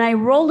and I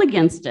rolled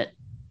against it,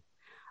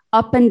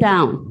 up and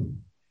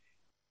down.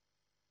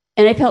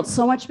 And I felt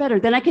so much better.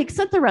 Then I could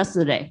sit the rest of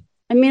the day.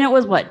 I mean, it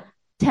was what,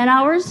 10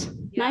 hours,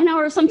 9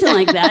 hours, something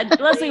like that.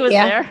 Leslie was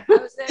there. I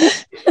was there.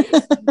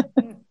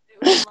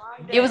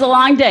 It was a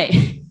long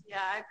day.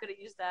 Yeah, I could have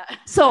used that.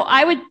 So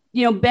I would,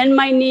 bend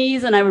my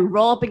knees and I would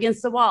roll up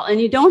against the wall, and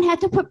you don't have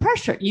to put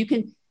pressure. You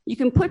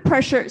can put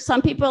pressure.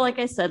 Some people, like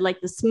I said,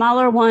 like the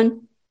smaller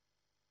one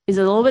is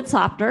a little bit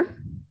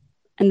softer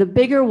and the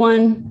bigger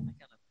one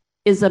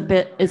is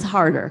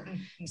harder.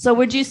 So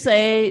would you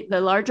say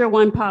the larger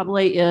one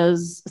probably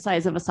is the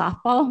size of a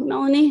softball,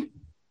 Melanie?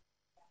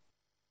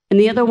 And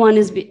the other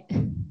one's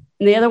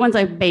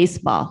like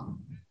baseball.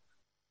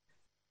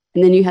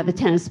 And then you have the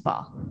tennis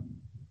ball.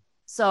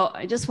 So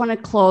I just want to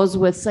close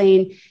with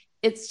saying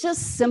it's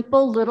just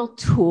simple little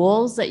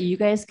tools that you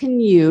guys can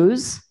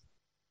use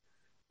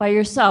by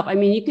yourself. I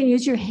mean, you can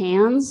use your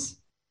hands,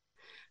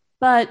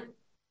 but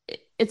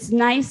it's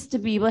nice to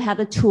be able to have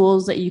the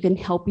tools that you can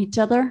help each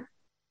other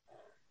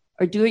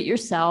or do it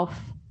yourself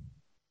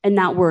and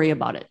not worry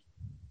about it.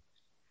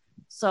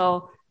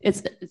 So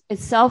it's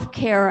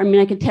self-care. I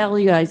mean, I can tell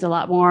you guys a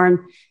lot more, and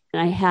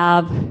I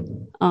have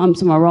some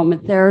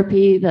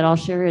aromatherapy that I'll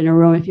share in a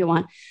room if you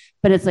want.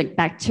 But it's like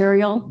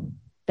bacterial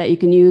that you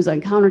can use on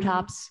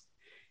countertops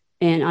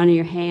and on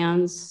your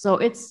hands. So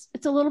it's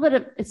a little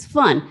bit it's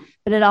fun,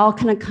 but it all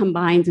kind of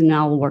combines and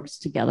all works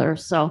together.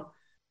 So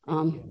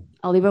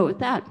I'll leave it with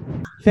that.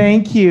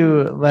 Thank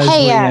you,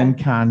 Leslie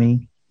and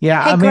Connie.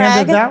 Yeah, hey,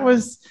 Amanda, Greg.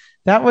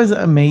 that was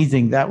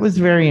amazing. That was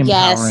very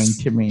empowering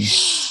to me.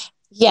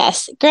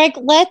 Yes. Greg,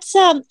 let's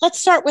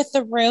start with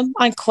the room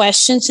on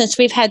questions since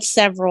we've had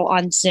several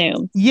on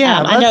Zoom.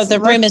 Yeah. I know the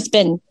room has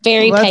been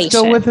very patient. Let's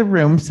go with the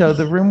room. So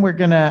the room we're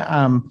going to,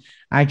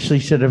 I actually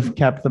should have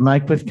kept the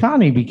mic with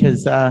Connie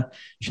because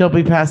she'll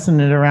be passing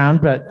it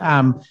around.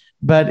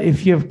 But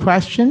if you have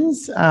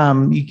questions,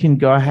 you can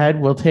go ahead.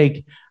 We'll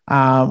take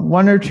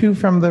one or two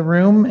from the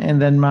room,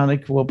 and then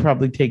Monica will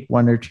probably take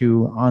one or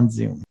two on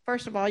Zoom.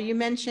 First of all, you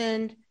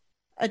mentioned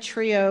a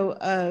trio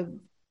of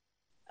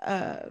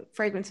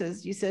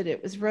fragrances. You said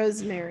it was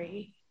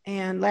rosemary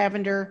and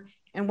lavender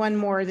and one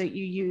more that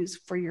you use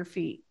for your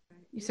feet.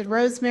 You said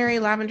rosemary,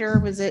 lavender.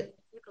 Was it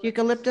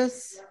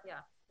eucalyptus?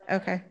 Yeah.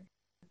 Okay.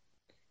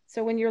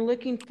 So when you're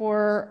looking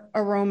for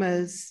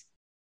aromas,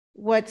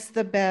 what's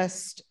the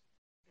best,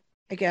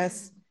 I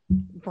guess,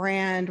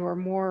 brand or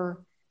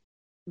more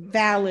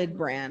valid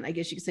brand, I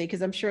guess you could say,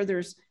 because I'm sure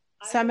there's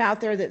some out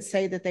there that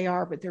say that they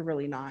are, but they're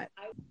really not.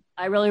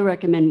 I really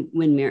recommend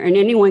Windmere, and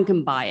anyone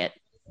can buy it.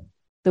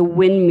 The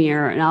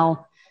Windmere,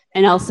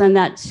 and I'll send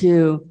that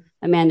to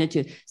Amanda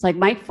too. It's like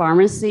my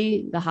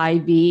pharmacy, the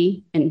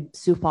Hy-Vee in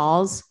Sioux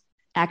Falls,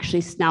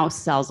 actually now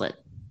sells it.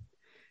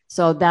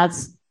 So that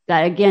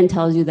again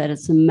tells you that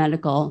it's a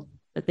medical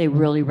that they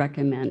really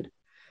recommend.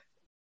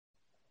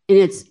 And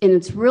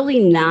it's really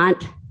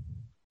not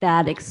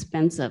that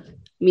expensive.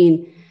 I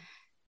mean,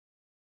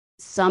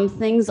 some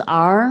things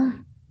are,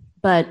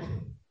 but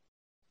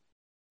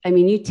I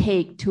mean, you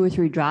take 2 or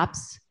 3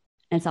 drops,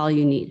 and it's all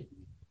you need.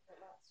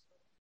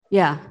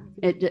 Yeah,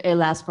 it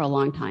lasts for a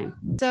long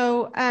time.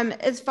 So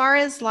as far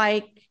as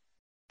like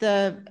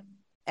the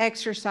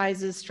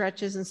exercises,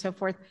 stretches, and so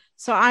forth,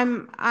 so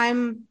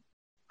I'm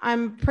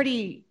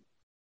pretty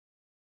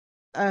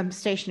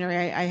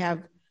stationary. I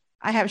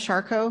have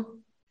Charcot,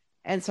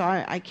 and so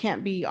I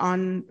can't be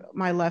on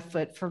my left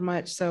foot for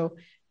much. So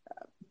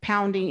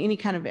pounding, any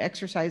kind of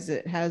exercise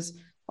that has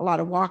a lot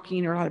of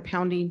walking or a lot of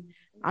pounding,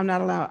 I'm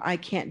not allowed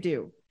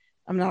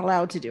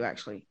to do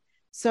actually.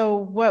 So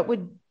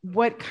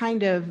what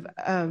kind of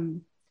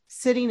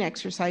sitting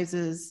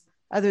exercises,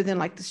 other than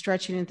like the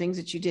stretching and things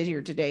that you did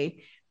here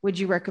today, would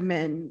you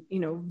recommend,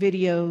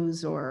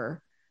 videos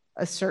or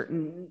a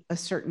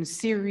certain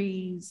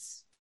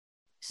series?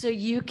 So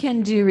you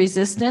can do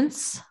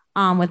resistance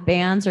with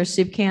bands or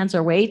soup cans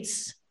or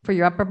weights for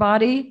your upper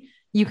body.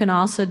 You can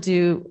also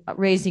do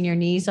raising your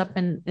knees up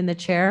in the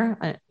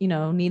chair,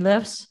 knee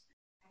lifts.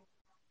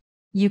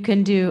 You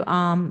can do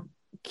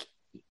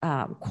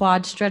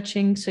quad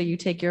stretching. So you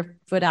take your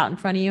foot out in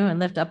front of you and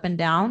lift up and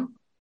down.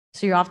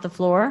 So you're off the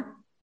floor.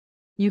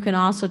 You can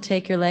also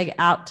take your leg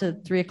out to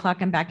 3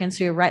 o'clock and back in.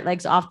 So your right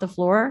leg's off the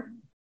floor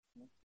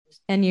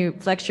and you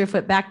flex your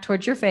foot back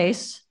towards your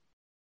face.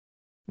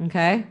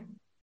 Okay.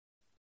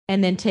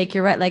 and then take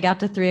your right leg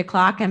out to 3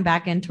 o'clock and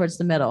back in towards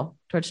the middle,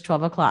 towards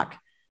 12 o'clock.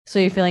 So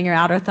you're feeling your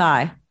outer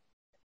thigh.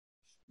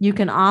 You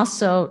can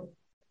also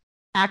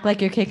act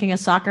like you're kicking a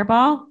soccer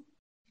ball.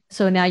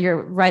 So now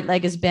your right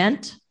leg is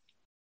bent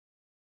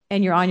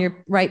and you're on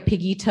your right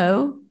piggy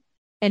toe,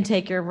 and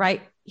take your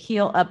right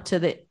heel up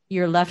to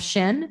your left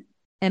shin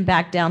and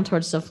back down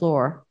towards the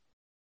floor.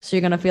 So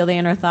you're going to feel the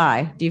inner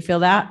thigh. Do you feel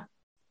that?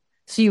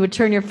 So you would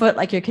turn your foot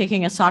like you're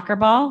kicking a soccer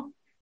ball.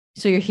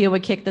 So your heel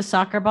would kick the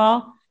soccer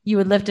ball. You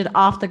would lift it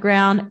off the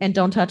ground and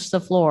don't touch the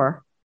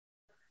floor.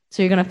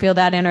 So you're going to feel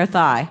that inner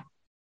thigh.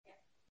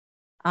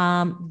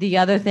 The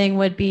other thing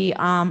would be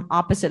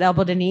opposite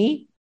elbow to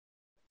knee.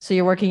 So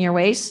you're working your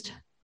waist.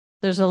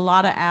 There's a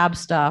lot of ab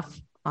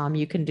stuff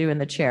you can do in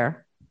the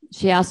chair.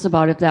 She asked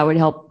about if that would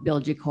help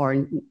build your core,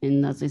 and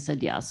Leslie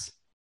said yes.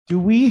 Do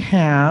we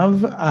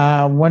have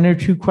one or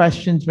two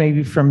questions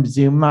maybe from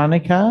Zoom,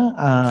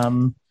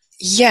 Monica?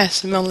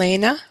 Yes,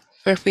 Milena,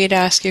 feel free to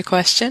ask your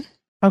question.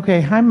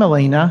 Okay. Hi,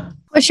 Milena.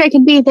 Wish I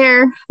could be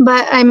there,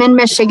 but I'm in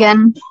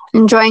Michigan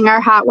enjoying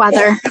our hot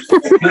weather.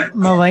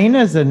 Milena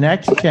is a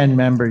Next Gen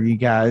member, you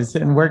guys,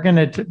 and we're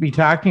going to be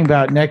talking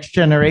about Next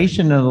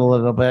Generation in a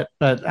little bit,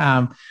 but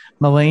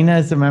Milena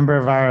is a member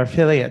of our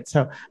affiliate.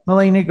 So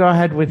Milena, go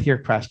ahead with your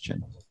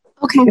question.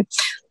 Okay.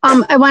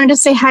 I wanted to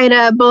say hi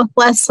to both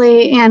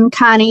Leslie and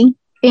Connie.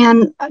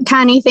 And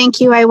Connie,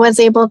 thank you. I was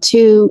able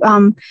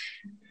to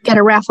get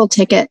a raffle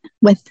ticket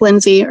with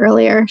Lindsay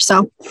earlier.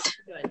 So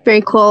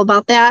very cool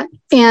about that.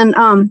 And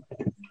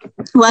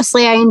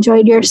Leslie, I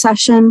enjoyed your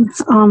session,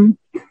 the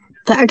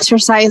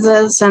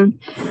exercises. And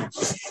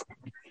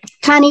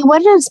Connie,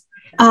 what does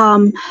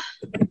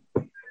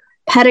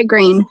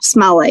Petitgreen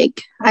smell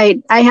like?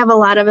 I have a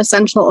lot of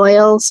essential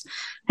oils.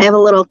 I have a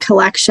little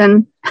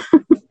collection.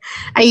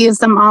 I use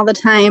them all the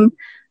time,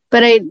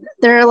 but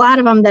there are a lot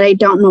of them that I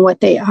don't know what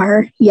they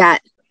are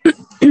yet.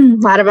 A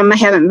lot of them I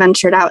haven't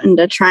ventured out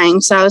into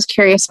trying. So I was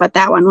curious what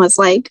that one was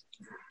like.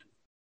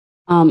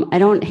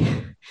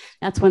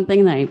 That's one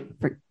thing that I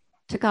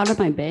took out of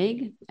my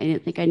bag. I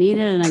didn't think I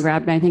needed it, and I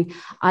grabbed it. I think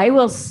I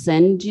will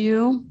send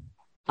you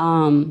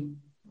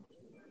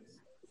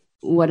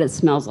what it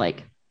smells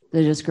like,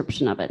 the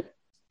description of it.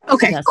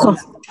 Okay, cool.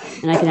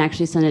 And I can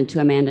actually send it to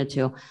Amanda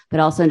too, but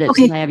I'll send it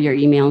since I have your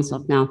email and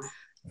stuff now.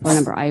 Phone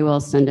number. I will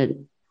send it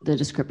the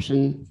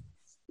description,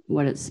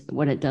 what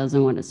it does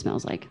and what it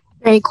smells like.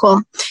 Very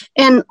cool.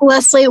 And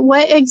Leslie,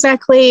 what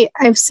exactly,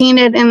 I've seen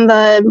it in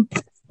the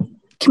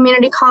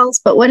community calls,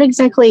 but what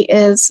exactly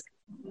is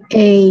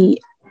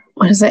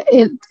what is it?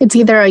 It's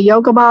either a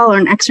yoga ball or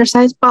an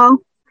exercise ball.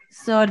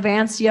 So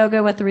advanced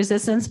yoga with the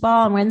resistance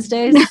ball on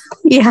Wednesdays.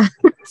 Yeah.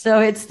 So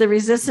it's the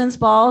resistance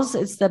balls.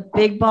 It's the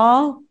big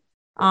ball,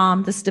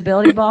 the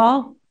stability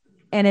ball,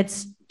 and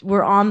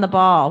we're on the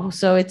ball.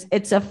 So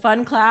it's a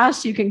fun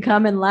class. You can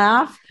come and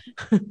laugh,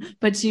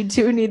 but you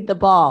do need the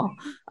ball.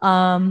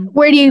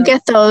 Where do you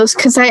get those?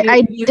 Because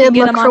I you did can get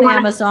look them for on one.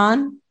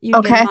 Amazon. You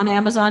can get them on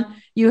Amazon.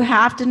 You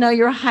have to know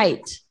your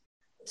height.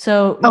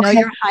 So know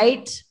your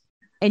height,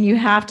 and you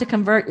have to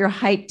convert your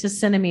height to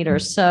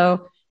centimeters.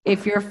 So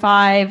if you're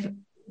 5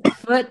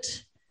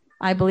 foot,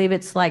 I believe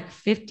it's like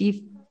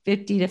 50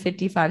 to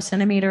 55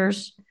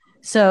 centimeters.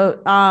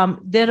 So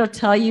that'll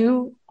tell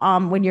you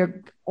when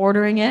you're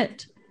ordering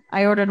it.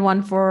 I ordered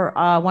one for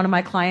one of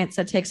my clients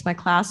that takes my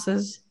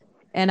classes,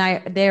 and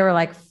they were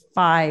like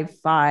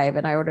 5'5",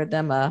 and I ordered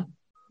them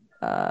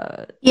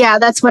yeah,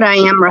 that's what I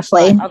am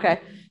roughly. Okay.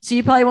 So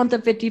you probably want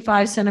the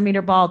 55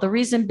 centimeter ball. The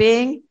reason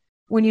being,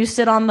 when you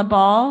sit on the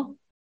ball,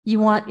 you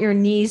want your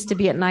knees to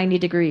be at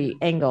 90-degree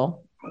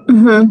angle.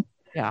 Mm-hmm.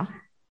 Yeah.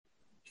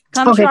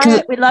 Come try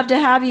it. We'd love to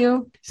have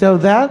you. So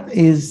that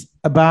is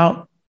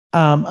about,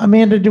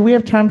 Amanda, do we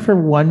have time for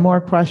one more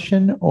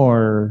question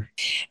or?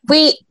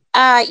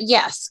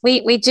 Yes,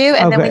 we do.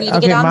 And then we need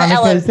to get on Monica, the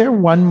elevator. is there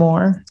one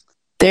more?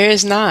 There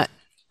is not.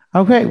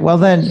 Okay, well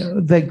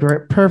then,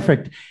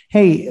 perfect.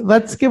 Hey,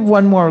 let's give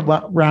one more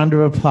round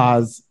of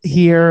applause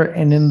here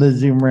and in the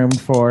Zoom room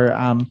for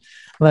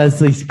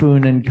Leslie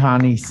Spoon and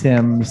Connie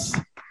Sims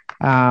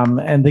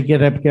and the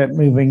Get Up, Get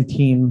Moving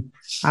team.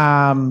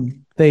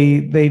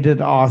 They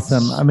did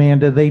awesome.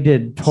 Amanda, they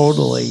did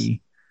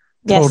totally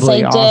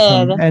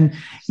awesome. Did. And,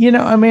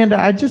 Amanda,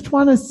 I just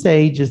want to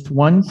say just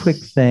one quick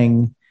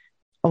thing.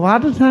 A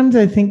lot of times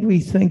I think we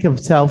think of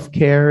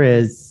self-care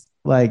as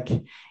like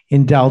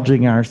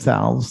indulging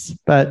ourselves,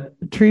 but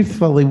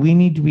truthfully, we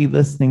need to be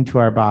listening to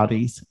our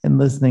bodies and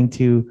listening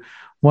to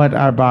what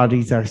our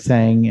bodies are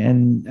saying.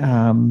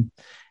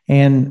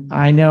 And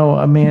I know,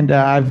 Amanda,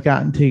 I've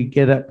gotten to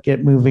get up,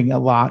 get moving a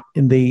lot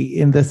in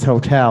this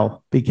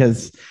hotel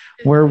because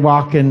we're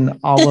walking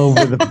all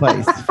over the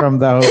place from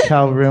the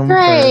hotel room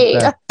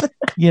to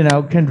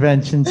the,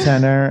 convention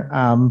center.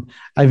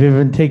 I've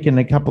even taken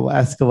a couple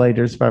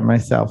escalators by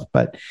myself.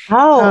 But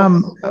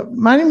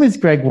my name is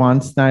Greg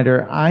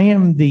Wansnyder. I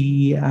am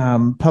the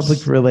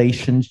public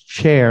relations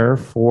chair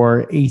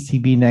for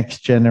ACB Next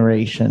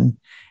Generation.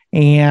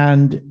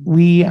 And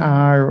we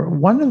are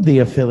one of the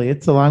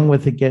affiliates, along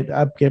with the Get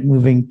Up, Get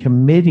Moving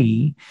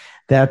committee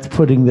that's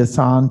putting this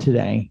on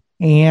today.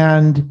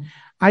 And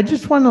I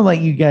just want to let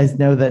you guys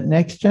know that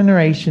Next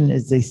Generation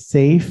is a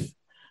safe,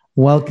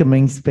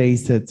 welcoming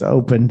space that's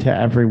open to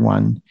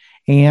everyone.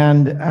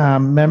 And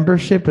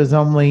membership is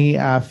only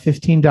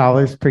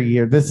 $15 per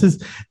year. This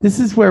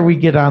is where we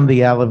get on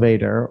the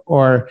elevator,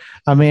 or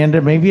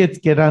Amanda, maybe it's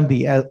get on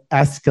the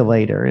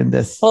escalator in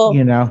this. Well,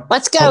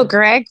 let's go,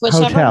 Greg.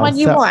 Whichever hotel. one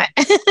you want.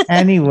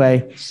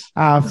 Anyway,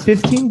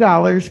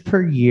 $15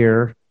 per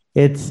year.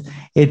 It's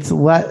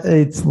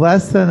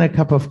less than a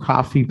cup of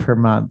coffee per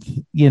month.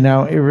 It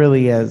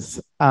really is.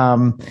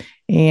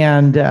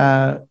 And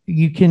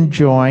you can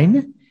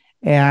join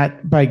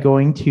by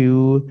going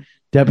to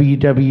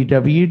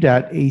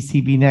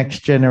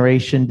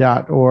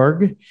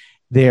www.acbnextgeneration.org.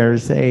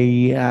 There's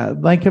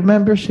a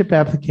membership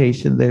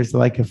application. There's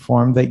like a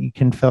form that you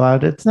can fill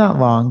out. It's not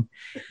long.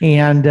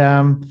 And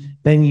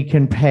then you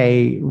can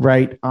pay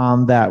right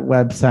on that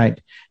website.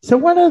 So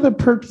what are the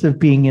perks of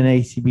being an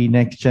ACB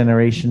Next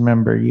Generation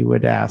member, you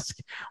would ask?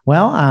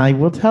 Well, I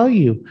will tell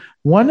you.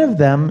 One of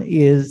them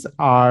is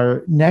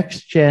our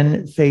Next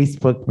Gen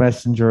Facebook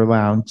Messenger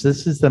Lounge.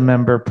 This is the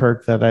member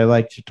perk that I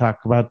like to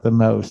talk about the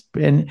most.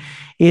 And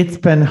it's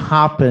been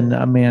hopping,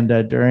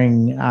 Amanda,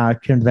 during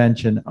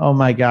convention. Oh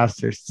my gosh,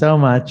 there's so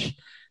much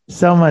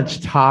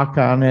talk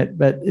on it.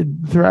 But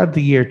throughout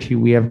the year too,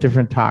 we have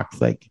different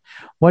talks like,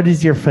 what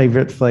is your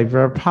favorite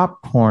flavor of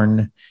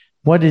popcorn?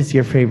 What is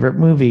your favorite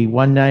movie?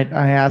 One night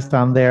I asked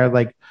on there,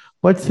 like,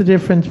 what's the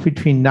difference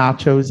between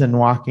nachos and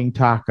walking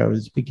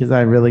tacos? Because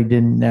I really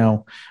didn't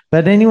know.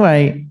 But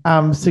anyway,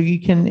 so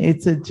you can,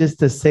 it's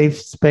just a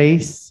safe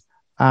space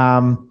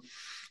that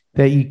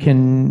you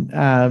can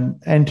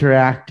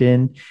interact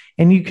in.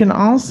 And you can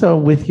also,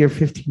 with your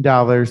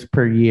 $15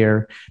 per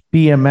year,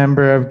 be a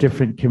member of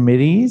different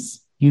committees.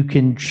 You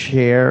can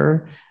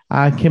chair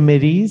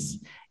committees.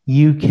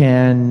 You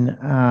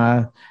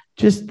can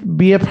just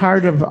be a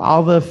part of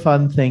all the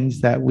fun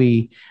things that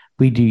we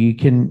do. You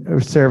can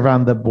serve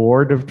on the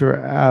board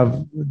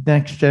of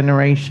Next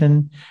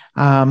Generation.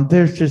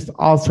 There's just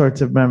all sorts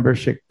of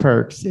membership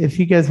perks. If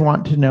you guys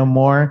want to know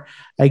more,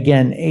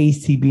 again,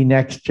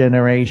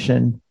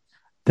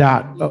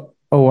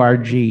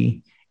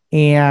 acbnextgeneration.org.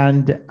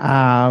 And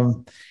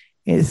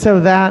so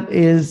that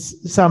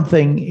is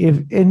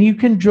something. And you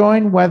can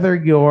join whether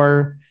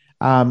you're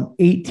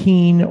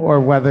 18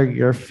 or whether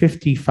you're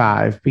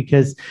 55,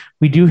 because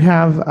we do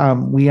have,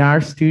 we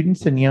are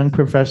students and young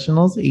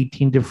professionals,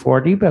 18 to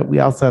 40, but we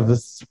also have a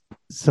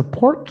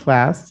support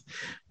class,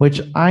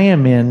 which I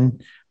am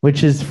in,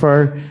 which is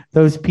for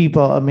those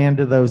people,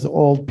 Amanda, those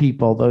old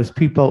people, those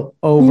people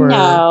over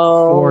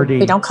 40.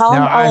 We don't call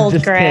them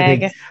old, Greg.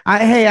 Kidding.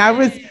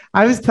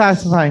 I was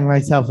classifying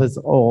myself as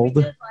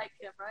old.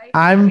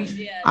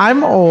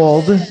 I'm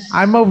old.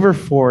 I'm over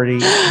 40.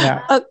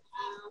 Yeah.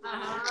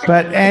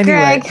 But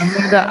anyway,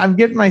 Amanda, I'm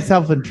getting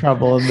myself in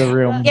trouble in the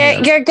room.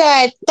 You're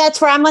good.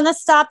 That's where I'm going to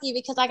stop you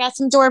because I got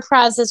some door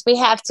prizes we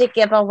have to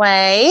give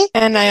away.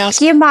 And I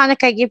also, you,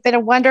 Monica, you've been a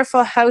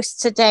wonderful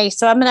host today.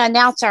 So I'm going to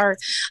announce our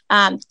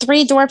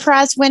 3 door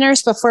prize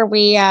winners before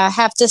we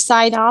have to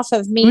sign off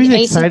of me. Who's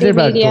excited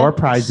about door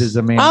prizes,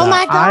 Amanda? Oh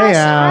my gosh,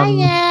 I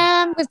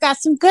am. We've got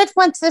some good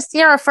ones this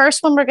year. Our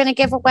first one we're going to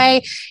give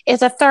away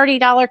is a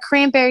 $30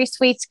 Cranberry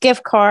Sweets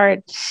gift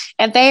card,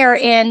 and they are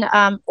in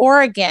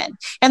Oregon.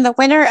 And the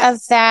winner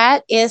of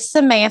that is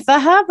Samantha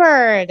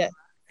Hubbard.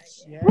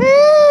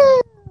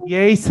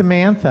 Yay,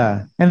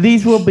 Samantha. And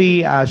these will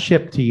be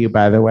shipped to you,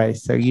 by the way,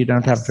 so you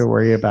don't have to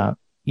worry about,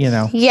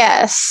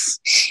 Yes.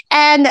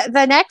 And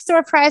the next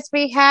door prize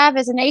we have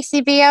is an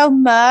ACBO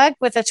mug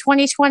with a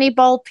 2020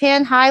 bold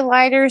pen,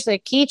 highlighters, a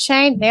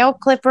keychain, nail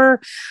clipper,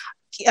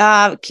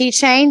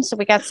 keychain. So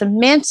we got some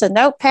mints, a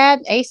notepad,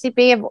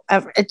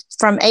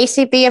 from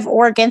ACB of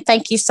Oregon.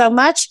 Thank you so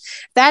much.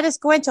 That is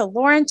going to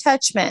Lauren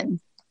Touchman.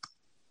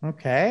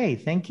 Okay.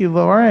 Thank you,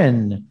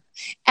 Lauren.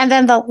 And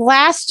then the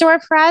last door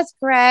prize,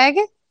 Greg,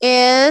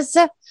 is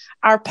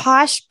our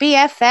Posh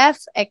BFF,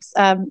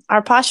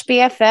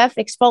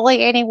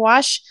 exfoliating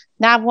wash,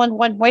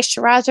 911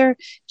 moisturizer,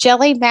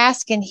 jelly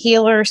mask, and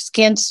healer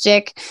skin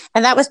stick.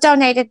 And that was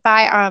donated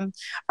by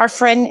our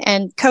friend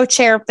and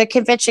co-chair of the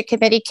convention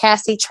committee,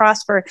 Cassie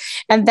Trosper.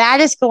 And that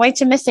is going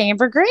to Miss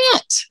Amber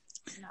Grant.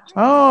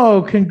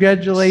 Oh,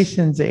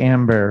 congratulations,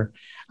 Amber.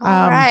 All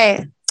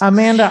right.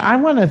 Amanda, I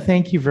want to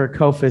thank you for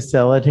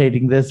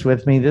co-facilitating this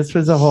with me. This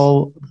was a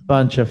whole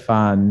bunch of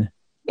fun.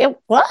 It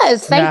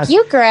was. Thank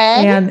you,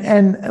 Greg.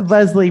 And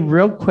Leslie,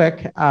 real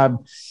quick,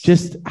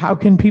 just how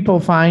can people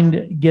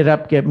find Get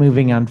Up, Get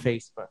Moving on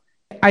Facebook?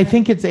 I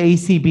think it's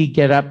ACB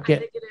Get Up,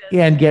 Get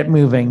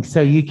Moving.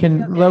 So you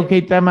can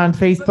locate them on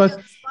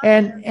Facebook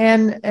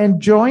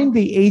and join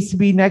the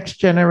ACB Next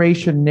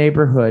Generation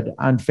neighborhood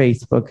on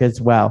Facebook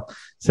as well.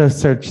 So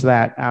search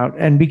that out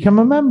and become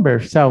a member.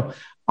 So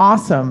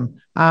awesome.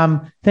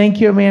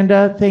 Thank you,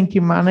 Amanda. Thank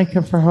you,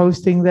 Monica, for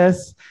hosting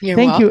this.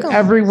 Thank you,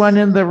 everyone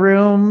in the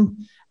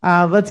room.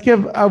 Let's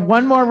give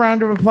one more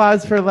round of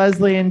applause for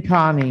Leslie and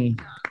Connie.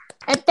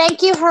 And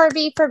thank you,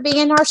 Herbie, for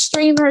being our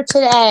streamer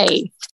today.